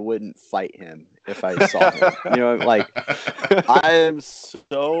wild, I wouldn't fight him if I saw him. Like I am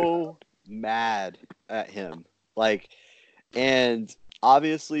so mad at him. Like, and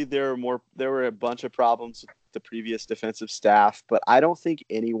obviously there were a bunch of problems with the previous defensive staff, but I don't think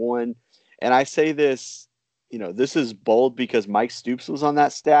anyone, and I say this, this is bold because Mike Stoops was on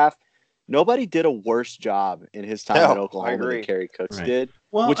that staff. Nobody did a worse job in his time at Oklahoma than Kerry Cooks did,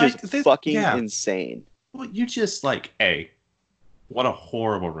 which is fucking insane. Well, you just like, A, what a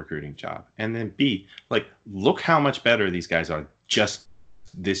horrible recruiting job. And then B, like, look how much better these guys are just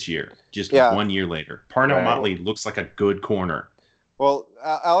this year, just 1 year later. Parnell Motley looks like a good corner. Well,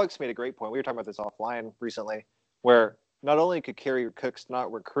 Alex made a great point. We were talking about this offline recently, where not only could Kerry Cooks not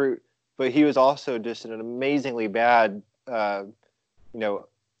recruit, but he was also just an amazingly bad,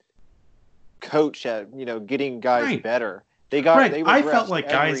 coach at getting guys Right. better. They I felt like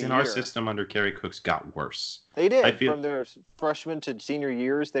guys in our year. system under Kerry Cooks got worse. They did. From their freshman to senior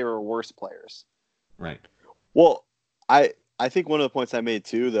years, they were worse players. Right. Well, I think one of the points I made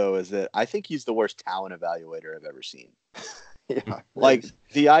too, though, is that I think he's the worst talent evaluator I've ever seen. Yeah. Like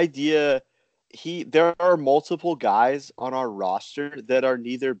the idea, there are multiple guys on our roster that are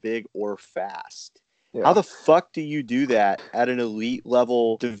neither big or fast. Yeah. How the fuck do you do that at an elite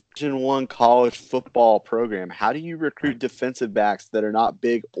level Division I college football program? How do you recruit defensive backs that are not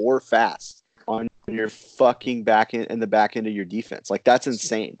big or fast on your fucking back end and the back end of your defense? Like, that's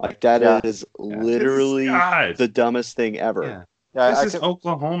insane. Like, that is literally the dumbest thing ever. Yeah. This is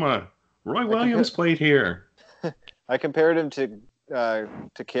Oklahoma. Roy Williams played here. I compared him to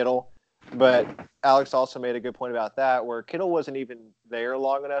Kittle, but Alex also made a good point about that, where Kittle wasn't even there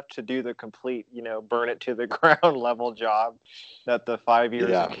long enough to do the complete, burn it to the ground level job that the 5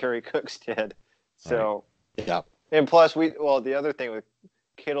 years of Kerry Cooks did. So, and plus the other thing with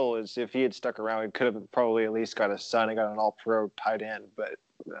Kittle is if he had stuck around, he could have probably at least got a son and got an all-pro tight end, but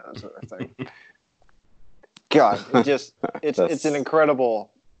that's what I think. God, it's an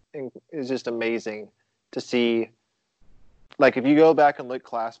incredible, it's just amazing to see. Like, if you go back and look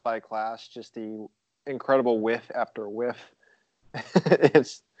class by class, just the incredible whiff after whiff,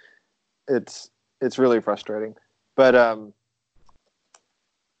 it's really frustrating. But I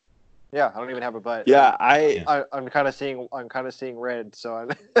don't even have a but. Yeah, I'm kind of seeing red, so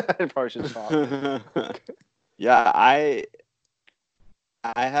I probably should stop. Yeah, I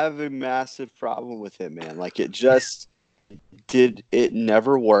have a massive problem with him, man. Like, it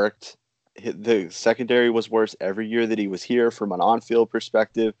never worked. The secondary was worse every year that he was here from an on-field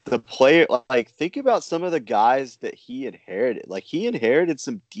perspective. The player, like, think about some of the guys that he inherited. Like, he inherited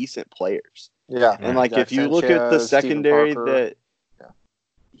some decent players. Yeah. And, like, if you look at the secondary the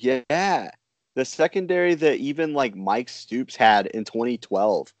secondary that even, like, Mike Stoops had in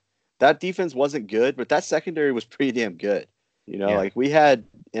 2012, that defense wasn't good, but that secondary was pretty damn good. Like, we had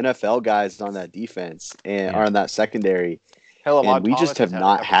NFL guys on that defense and on that secondary. And we just have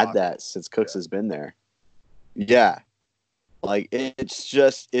not had that since Cooks has been there. Yeah. Like,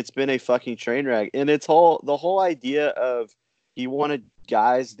 it's been a fucking train wreck. And the whole idea of he wanted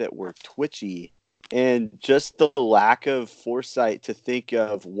guys that were twitchy, and just the lack of foresight to think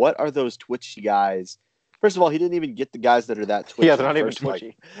of what are those twitchy guys. First of all, he didn't even get the guys that are that twitchy. Yeah, they're not even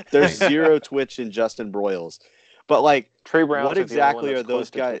twitchy. There's zero twitch in Justin Broyles. But, like, Trey Brown, what exactly are those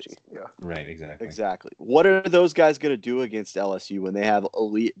guys? Yeah. Right, exactly. Exactly. What are those guys going to do against LSU when they have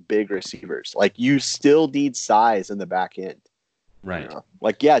elite big receivers? Like, you still need size in the back end. Right.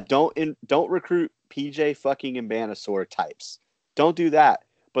 Like, don't recruit PJ fucking Mbanasaur types. Don't do that.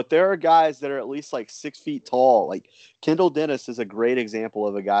 But there are guys that are at least like 6 feet tall. Like, Kendall Dennis is a great example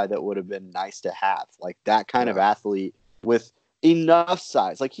of a guy that would have been nice to have. Like, that kind of athlete with enough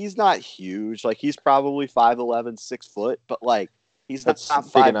size. Like, he's not huge. Like, he's probably 5'11", 6 foot, but, like, he's not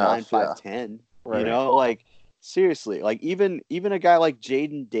 5'9", 5'10". Right. Like, seriously. Like, even a guy like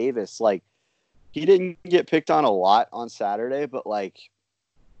Jaden Davis, like, he didn't get picked on a lot on Saturday, but, like,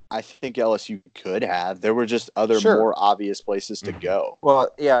 I think LSU could have. There were just other more obvious places to go. Well,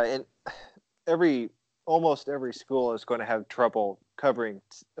 yeah, and almost every school is going to have trouble covering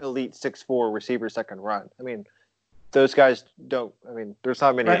elite 6'4" receivers that can run. I mean, those guys don't. I mean, there's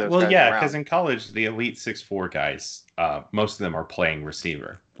not many of those guys around. Because in college, the elite 6'4" guys, most of them are playing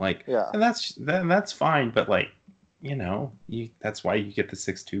receiver. Like, and that's fine. But, like, that's why you get the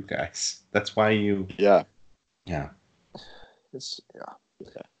 6'2" guys. That's why you. Yeah.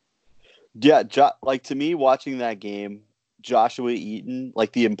 Like, to me, watching that game, Joshua Eaton,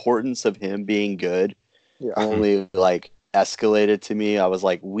 like, the importance of him being good, only like escalated to me. I was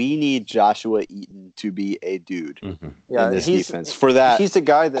like, we need Joshua Eaton to be a dude in this defense for that. He's a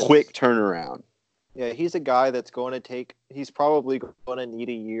guy that quick turnaround. Yeah, he's a guy that's going to take. He's probably going to need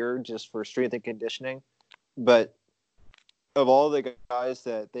a year just for strength and conditioning. But of all the guys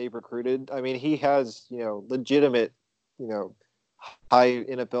that they've recruited, I mean, he has legitimate, high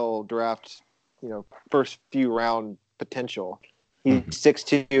NFL draft, first few round potential. He's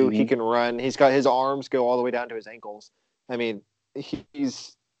 6'2", he can run. He's got his arms go all the way down to his ankles. I mean,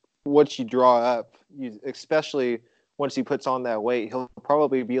 he's what you draw up, especially once he puts on that weight, he'll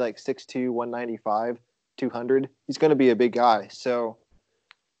probably be like 6'2", 195, 200. He's going to be a big guy. So,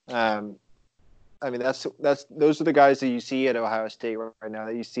 I mean, those are the guys that you see at Ohio State right now,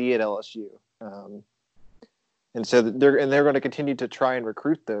 that you see at LSU. And so they're going to continue to try and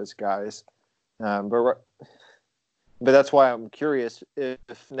recruit those guys. But that's why I'm curious if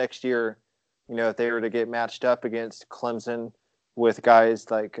next year, if they were to get matched up against Clemson with guys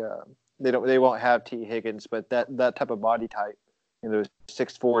like, they won't have T. Higgins, but that type of body type, those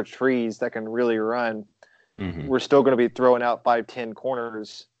 6'4" trees that can really run, we're still going to be throwing out 5'10"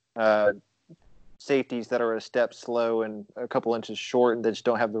 corners, safeties that are a step slow and a couple inches short and that just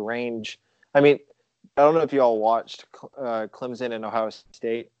don't have the range. I mean, I don't know if you all watched Clemson and Ohio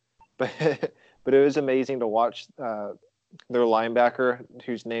State, but but it was amazing to watch their linebacker,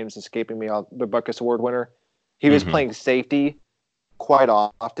 whose name's escaping me, the Buckus Award winner. He was playing safety quite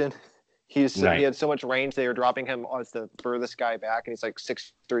often. He had so much range. They were dropping him as the furthest guy back, and he's like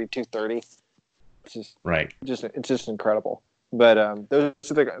 6'3", 230. It's just incredible. But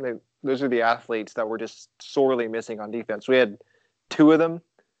those are the athletes that we're just sorely missing on defense. We had 2 of them.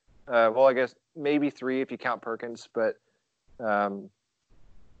 Well, I guess maybe 3 if you count Perkins, but I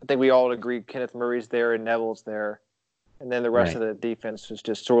think we all agree Kenneth Murray's there and Neville's there, and then the rest of the defense was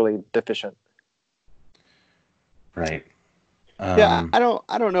just sorely deficient. Right. I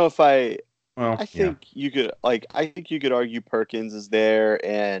don't know if I think you could argue Perkins is there,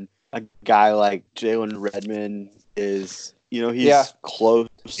 and a guy like Jalen Redmond is, he's close.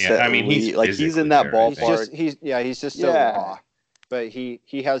 Yeah, I mean, he's in that ballpark. He's just so raw, but he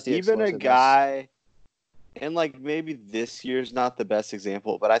has the even a guy, and like maybe this year's not the best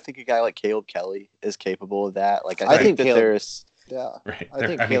example, but I think a guy like Caleb Kelly is capable of that. Like I think that there's right. I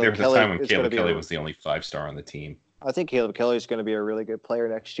think there was a time when Caleb Kelly was the only 5-star on the team. I think Caleb Kelly is going to be a really good player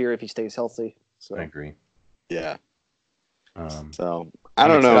next year if he stays healthy. So. I agree. Yeah. So I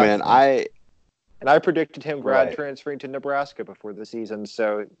don't know, man. I predicted him grad transferring to Nebraska before the season,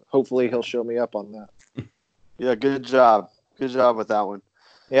 so hopefully he'll show me up on that. Yeah, good job. Good job with that one.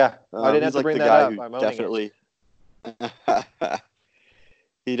 Yeah, I didn't have to bring that up. I'm definitely.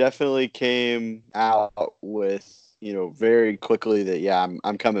 He definitely came out with, very quickly that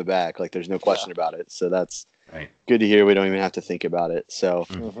I'm coming back. Like there's no question about it. So that's good to hear. We don't even have to think about it. So,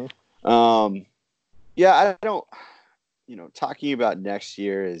 I don't. Talking about next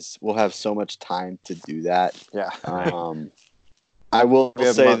year we'll have so much time to do that. Yeah. I will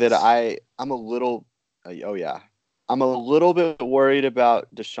say that I'm a little. I'm a little bit worried about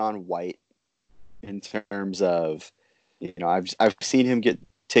Deshaun White in terms of, I've seen him get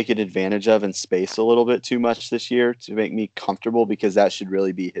taken advantage of in space a little bit too much this year to make me comfortable, because that should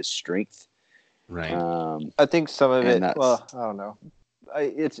really be his strength. Right. I think some of it. Well, I don't know.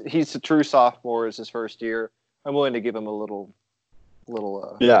 He's a true sophomore. It's his first year. I'm willing to give him a little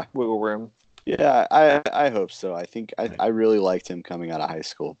wiggle room. Yeah, I hope so. I think I really liked him coming out of high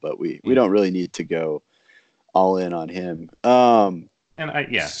school, but we don't really need to go all in on him. I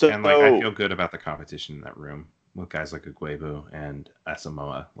feel good about the competition in that room with guys like Aguebu and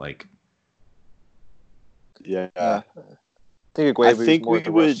Asamoah. I think Aguebu is more at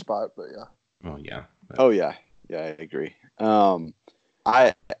the rush spot, but yeah. Well, yeah. Oh yeah, I agree.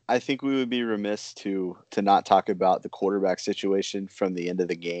 I think we would be remiss to not talk about the quarterback situation from the end of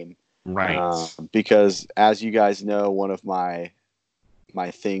the game, right? Because as you guys know, one of my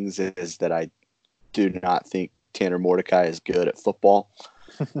things is that I do not think Tanner Mordecai is good at football,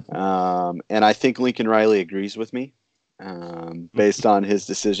 and I think Lincoln Riley agrees with me, based on his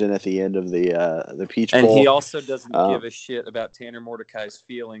decision at the end of the Peach Bowl. And he also doesn't give a shit about Tanner Mordecai's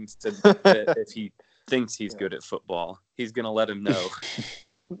feelings if he thinks he's good at football. He's going to let him know.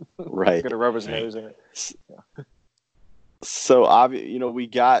 Right. He's going to rub his nose in it. So, we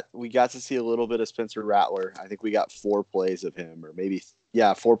got to see a little bit of Spencer Rattler. I think we got 4 plays of him, or maybe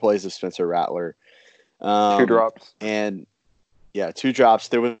 4 plays of Spencer Rattler. 2 drops. And 2 drops.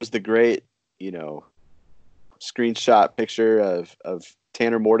 There was the great, screenshot picture of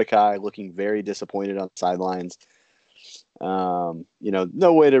Tanner Mordecai looking very disappointed on the sidelines. No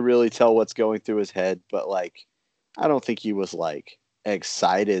way to really tell what's going through his head, but I don't think he was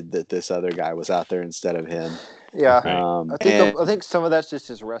excited that this other guy was out there instead of him. Yeah. I think some of that's just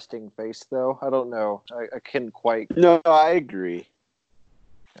his resting face, though. I don't know. I couldn't quite. No, I agree.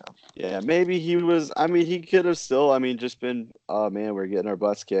 Yeah, maybe he was. I mean, he could have still. just been. Oh man, we're getting our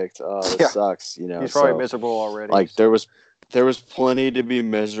butts kicked. Oh, this sucks. He's probably miserable already. There was plenty to be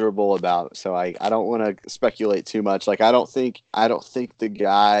miserable about. So I don't want to speculate too much. I don't think the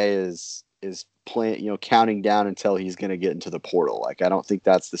guy is playing. Counting down until he's going to get into the portal. I don't think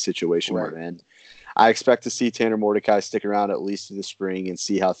that's the situation we're in. I expect to see Tanner Mordecai stick around at least in the spring and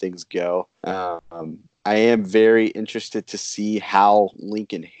see how things go. I am very interested to see how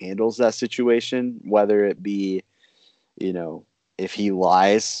Lincoln handles that situation, whether it be, if he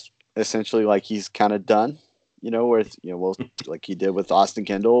lies essentially like he's kind of done, like he did with Austin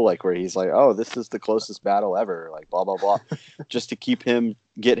Kendall, where he's oh, this is the closest battle ever, blah, blah, blah, just to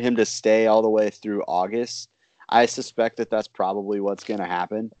get him to stay all the way through August. I suspect that that's probably what's going to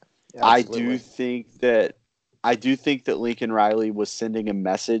happen. I do think that Lincoln Riley was sending a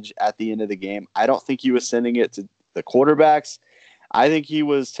message at the end of the game. I don't think he was sending it to the quarterbacks. I think he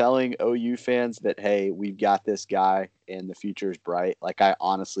was telling OU fans that, hey, we've got this guy and the future is bright. Like, I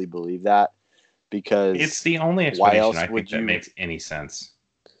honestly believe that, because it's the only explanation I think that makes any sense.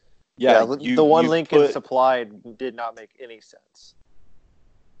 Yeah, the one Lincoln supplied did not make any sense.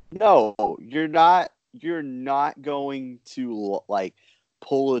 No, you're not going to like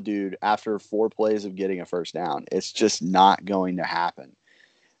pull a dude after 4 plays of getting a first down. It's just not going to happen.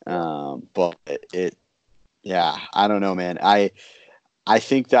 But I don't know, man. I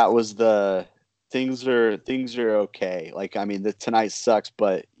think that was things are okay. Like, I mean, tonight sucks,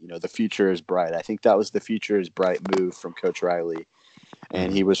 but the future is bright. I think that was the future is bright move from Coach Riley,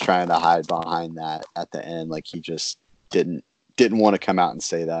 and he was trying to hide behind that at the end. Like, he just didn't want to come out and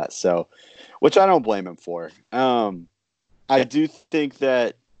say that. So, which I don't blame him for. I do think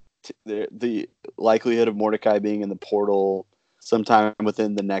that the likelihood of Mordecai being in the portal sometime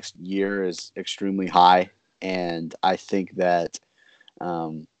within the next year is extremely high, and I think that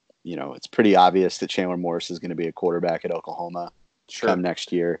it's pretty obvious that Chandler Morris is going to be a quarterback at Oklahoma come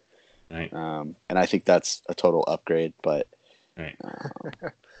next year. Right. And I think that's a total upgrade. But right.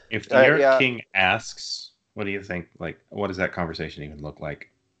 If De'Aaron King asks, what do you think? Like, what does that conversation even look like?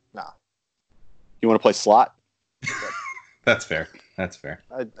 Nah. You want to play slot? That's fair.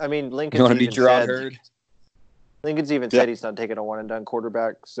 I mean, Lincoln's you want to be Gerard Hurd? Lincoln's even said he's not taking a one and done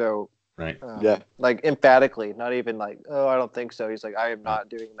quarterback. So right. Like, emphatically, not even like, oh, I don't think so. He's like, I am not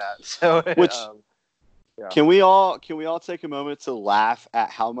doing that. So which can we all take a moment to laugh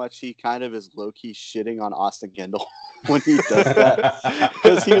at how much he kind of is low key shitting on Austin Kendall when he does that?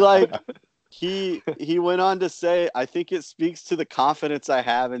 Because he went on to say, I think it speaks to the confidence I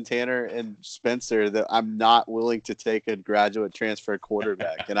have in Tanner and Spencer that I'm not willing to take a graduate transfer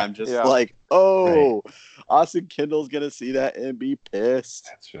quarterback. And I'm just like, right. Austin Kendall's going to see that and be pissed.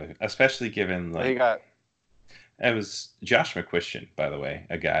 That's right. Especially given, like, it was Josh McCuistion, by the way,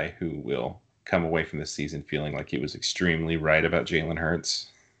 a guy who will come away from this season feeling like he was extremely right about Jalen Hurts.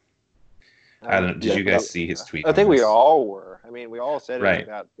 Did you guys see his tweet? I think we all were. I mean, we all said it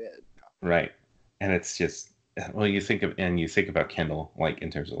about bit. Right. And it's just, well, you think about Kendall, like, in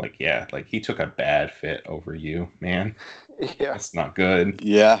terms of, like, like, he took a bad fit over you, man. Yeah. That's not good.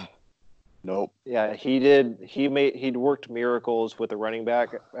 Yeah. Nope. Yeah, he did. He'd worked miracles with a running back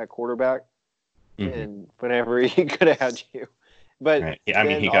at quarterback, and whenever he could have had you. But right. I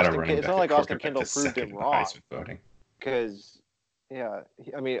mean, he got a running back. It's not like Austin Kendall proved him wrong. Because,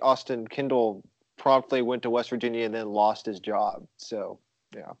 Austin Kendall promptly went to West Virginia and then lost his job. So,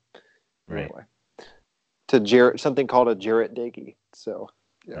 yeah. Right. Anyway. To something called a Jarrett Diggy. So,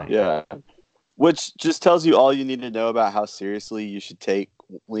 yeah. Which just tells you all you need to know about how seriously you should take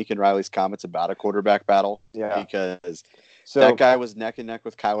Lincoln Riley's comments about a quarterback battle. Yeah. Because that guy was neck and neck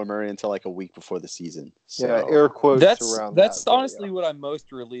with Kyler Murray until like a week before the season. So. Yeah, air quotes around that. That's honestly what I'm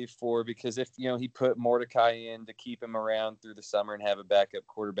most relieved for, because if he put Mordecai in to keep him around through the summer and have a backup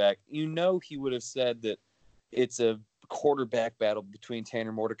quarterback, he would have said that it's a quarterback battle between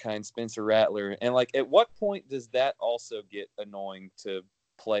Tanner Mordecai and Spencer Rattler. And, like, at what point does that also get annoying to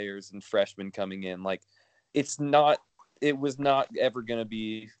players and freshmen coming in? Like, it was not ever going to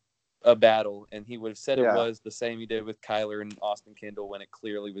be a battle, and he would have said it was the same he did with Kyler and Austin Kendall when it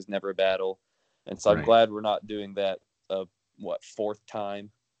clearly was never a battle. And so I'm glad we're not doing that fourth time.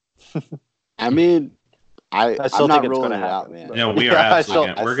 I mean, I'm still not think it's ruling going to it happen. out, man. No, we are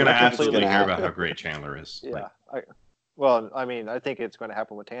absolutely we're going to absolutely hear about how great Chandler is. Yeah. Like, I think it's going to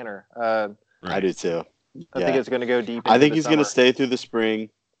happen with Tanner. I do too. I think it's going to go deep. I think he's going to stay through the spring.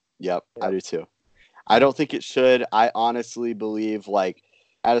 Yep, I do too. I don't think it should. I honestly believe, like,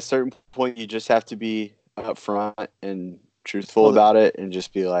 at a certain point, you just have to be upfront and truthful about it, and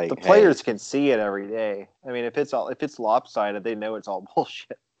just be like, the players can see it every day. I mean, if it's lopsided, they know it's all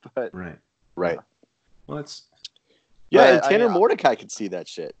bullshit. But right. Well, it's and Tanner Mordecai can see that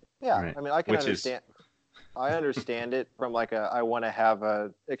shit. Yeah, right. I mean, I can understand. I understand it from like I want to have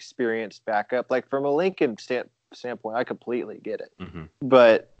a experienced backup. Like, from a Lincoln standpoint, I completely get it. Mm-hmm.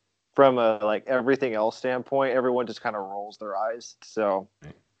 But from a like everything else standpoint, everyone just kind of rolls their eyes. So,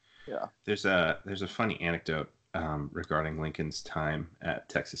 yeah. There's a funny anecdote regarding Lincoln's time at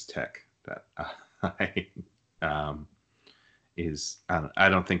Texas Tech that I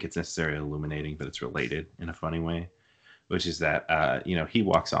don't think it's necessarily illuminating, but it's related in a funny way, which is that he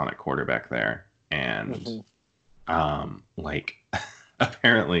walks on at quarterback there, and like,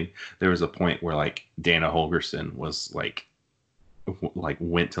 apparently there was a point where, like, Dana Holgerson was like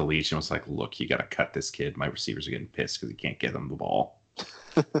went to Leach and was like, look, you got to cut this kid. My receivers are getting pissed because he can't get them the ball.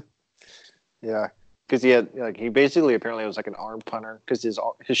 Yeah, because he basically apparently was like an arm punter because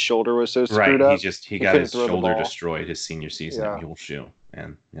his shoulder was so screwed Right. up. He got couldn't his throw the shoulder ball. destroyed his senior season at Muleshoe,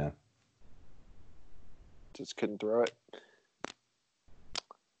 and just couldn't throw it.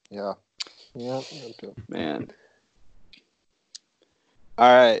 Yeah. Yeah. Man.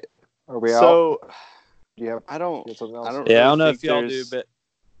 All right. Are we so, out? Yeah. I don't. Something else? I don't. Yeah, really I don't know think if y'all do, there's- but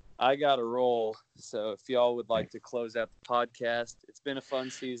I got a roll. So if y'all would like to close out the podcast, it's been a fun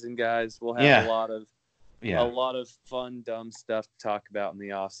season, guys. We'll have a lot of fun, dumb stuff to talk about in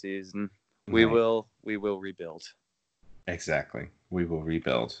the off season. We will rebuild. Exactly. We will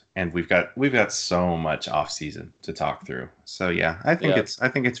rebuild, and we've got so much off season to talk through. So yeah, I think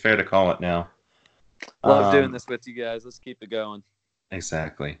it's fair to call it now. Love doing this with you guys. Let's keep it going.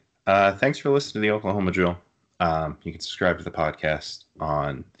 Exactly. Thanks for listening to the Oklahoma Drill. You can subscribe to the podcast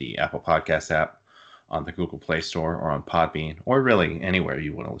on the Apple Podcast app, on the Google Play Store, or on Podbean, or really anywhere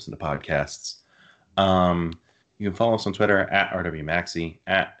you want to listen to podcasts. You can follow us on Twitter at RWMaxey,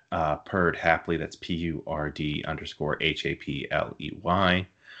 at Purd Hapley, that's PURD_HAPLEY,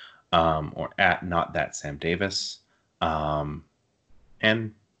 or at Not That Sam Davis. And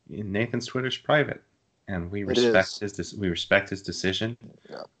Nathan's Twitter's private, and we respect his decision.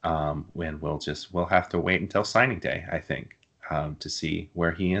 Yeah. When we'll have to wait until signing day, I think, to see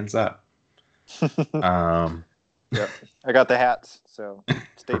where he ends up. Yeah, I got the hats, so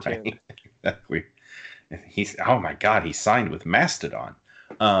stay tuned. Exactly. Oh my God, he signed with Mastodon.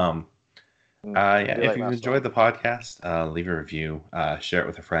 If you enjoyed the podcast, leave a review, share it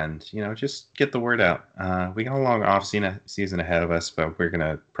with a friend. Just get the word out. We got a long off season ahead of us, but we're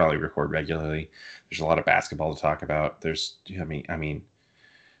gonna probably record regularly. There's a lot of basketball to talk about.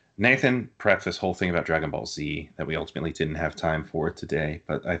 Nathan prepped this whole thing about Dragon Ball Z that we ultimately didn't have time for today,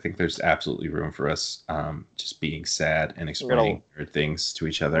 but I think there's absolutely room for us just being sad and explaining weird things to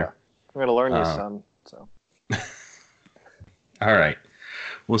each other. Yeah. We're gonna learn you some. So. All right.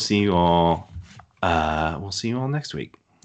 We'll see you all next week.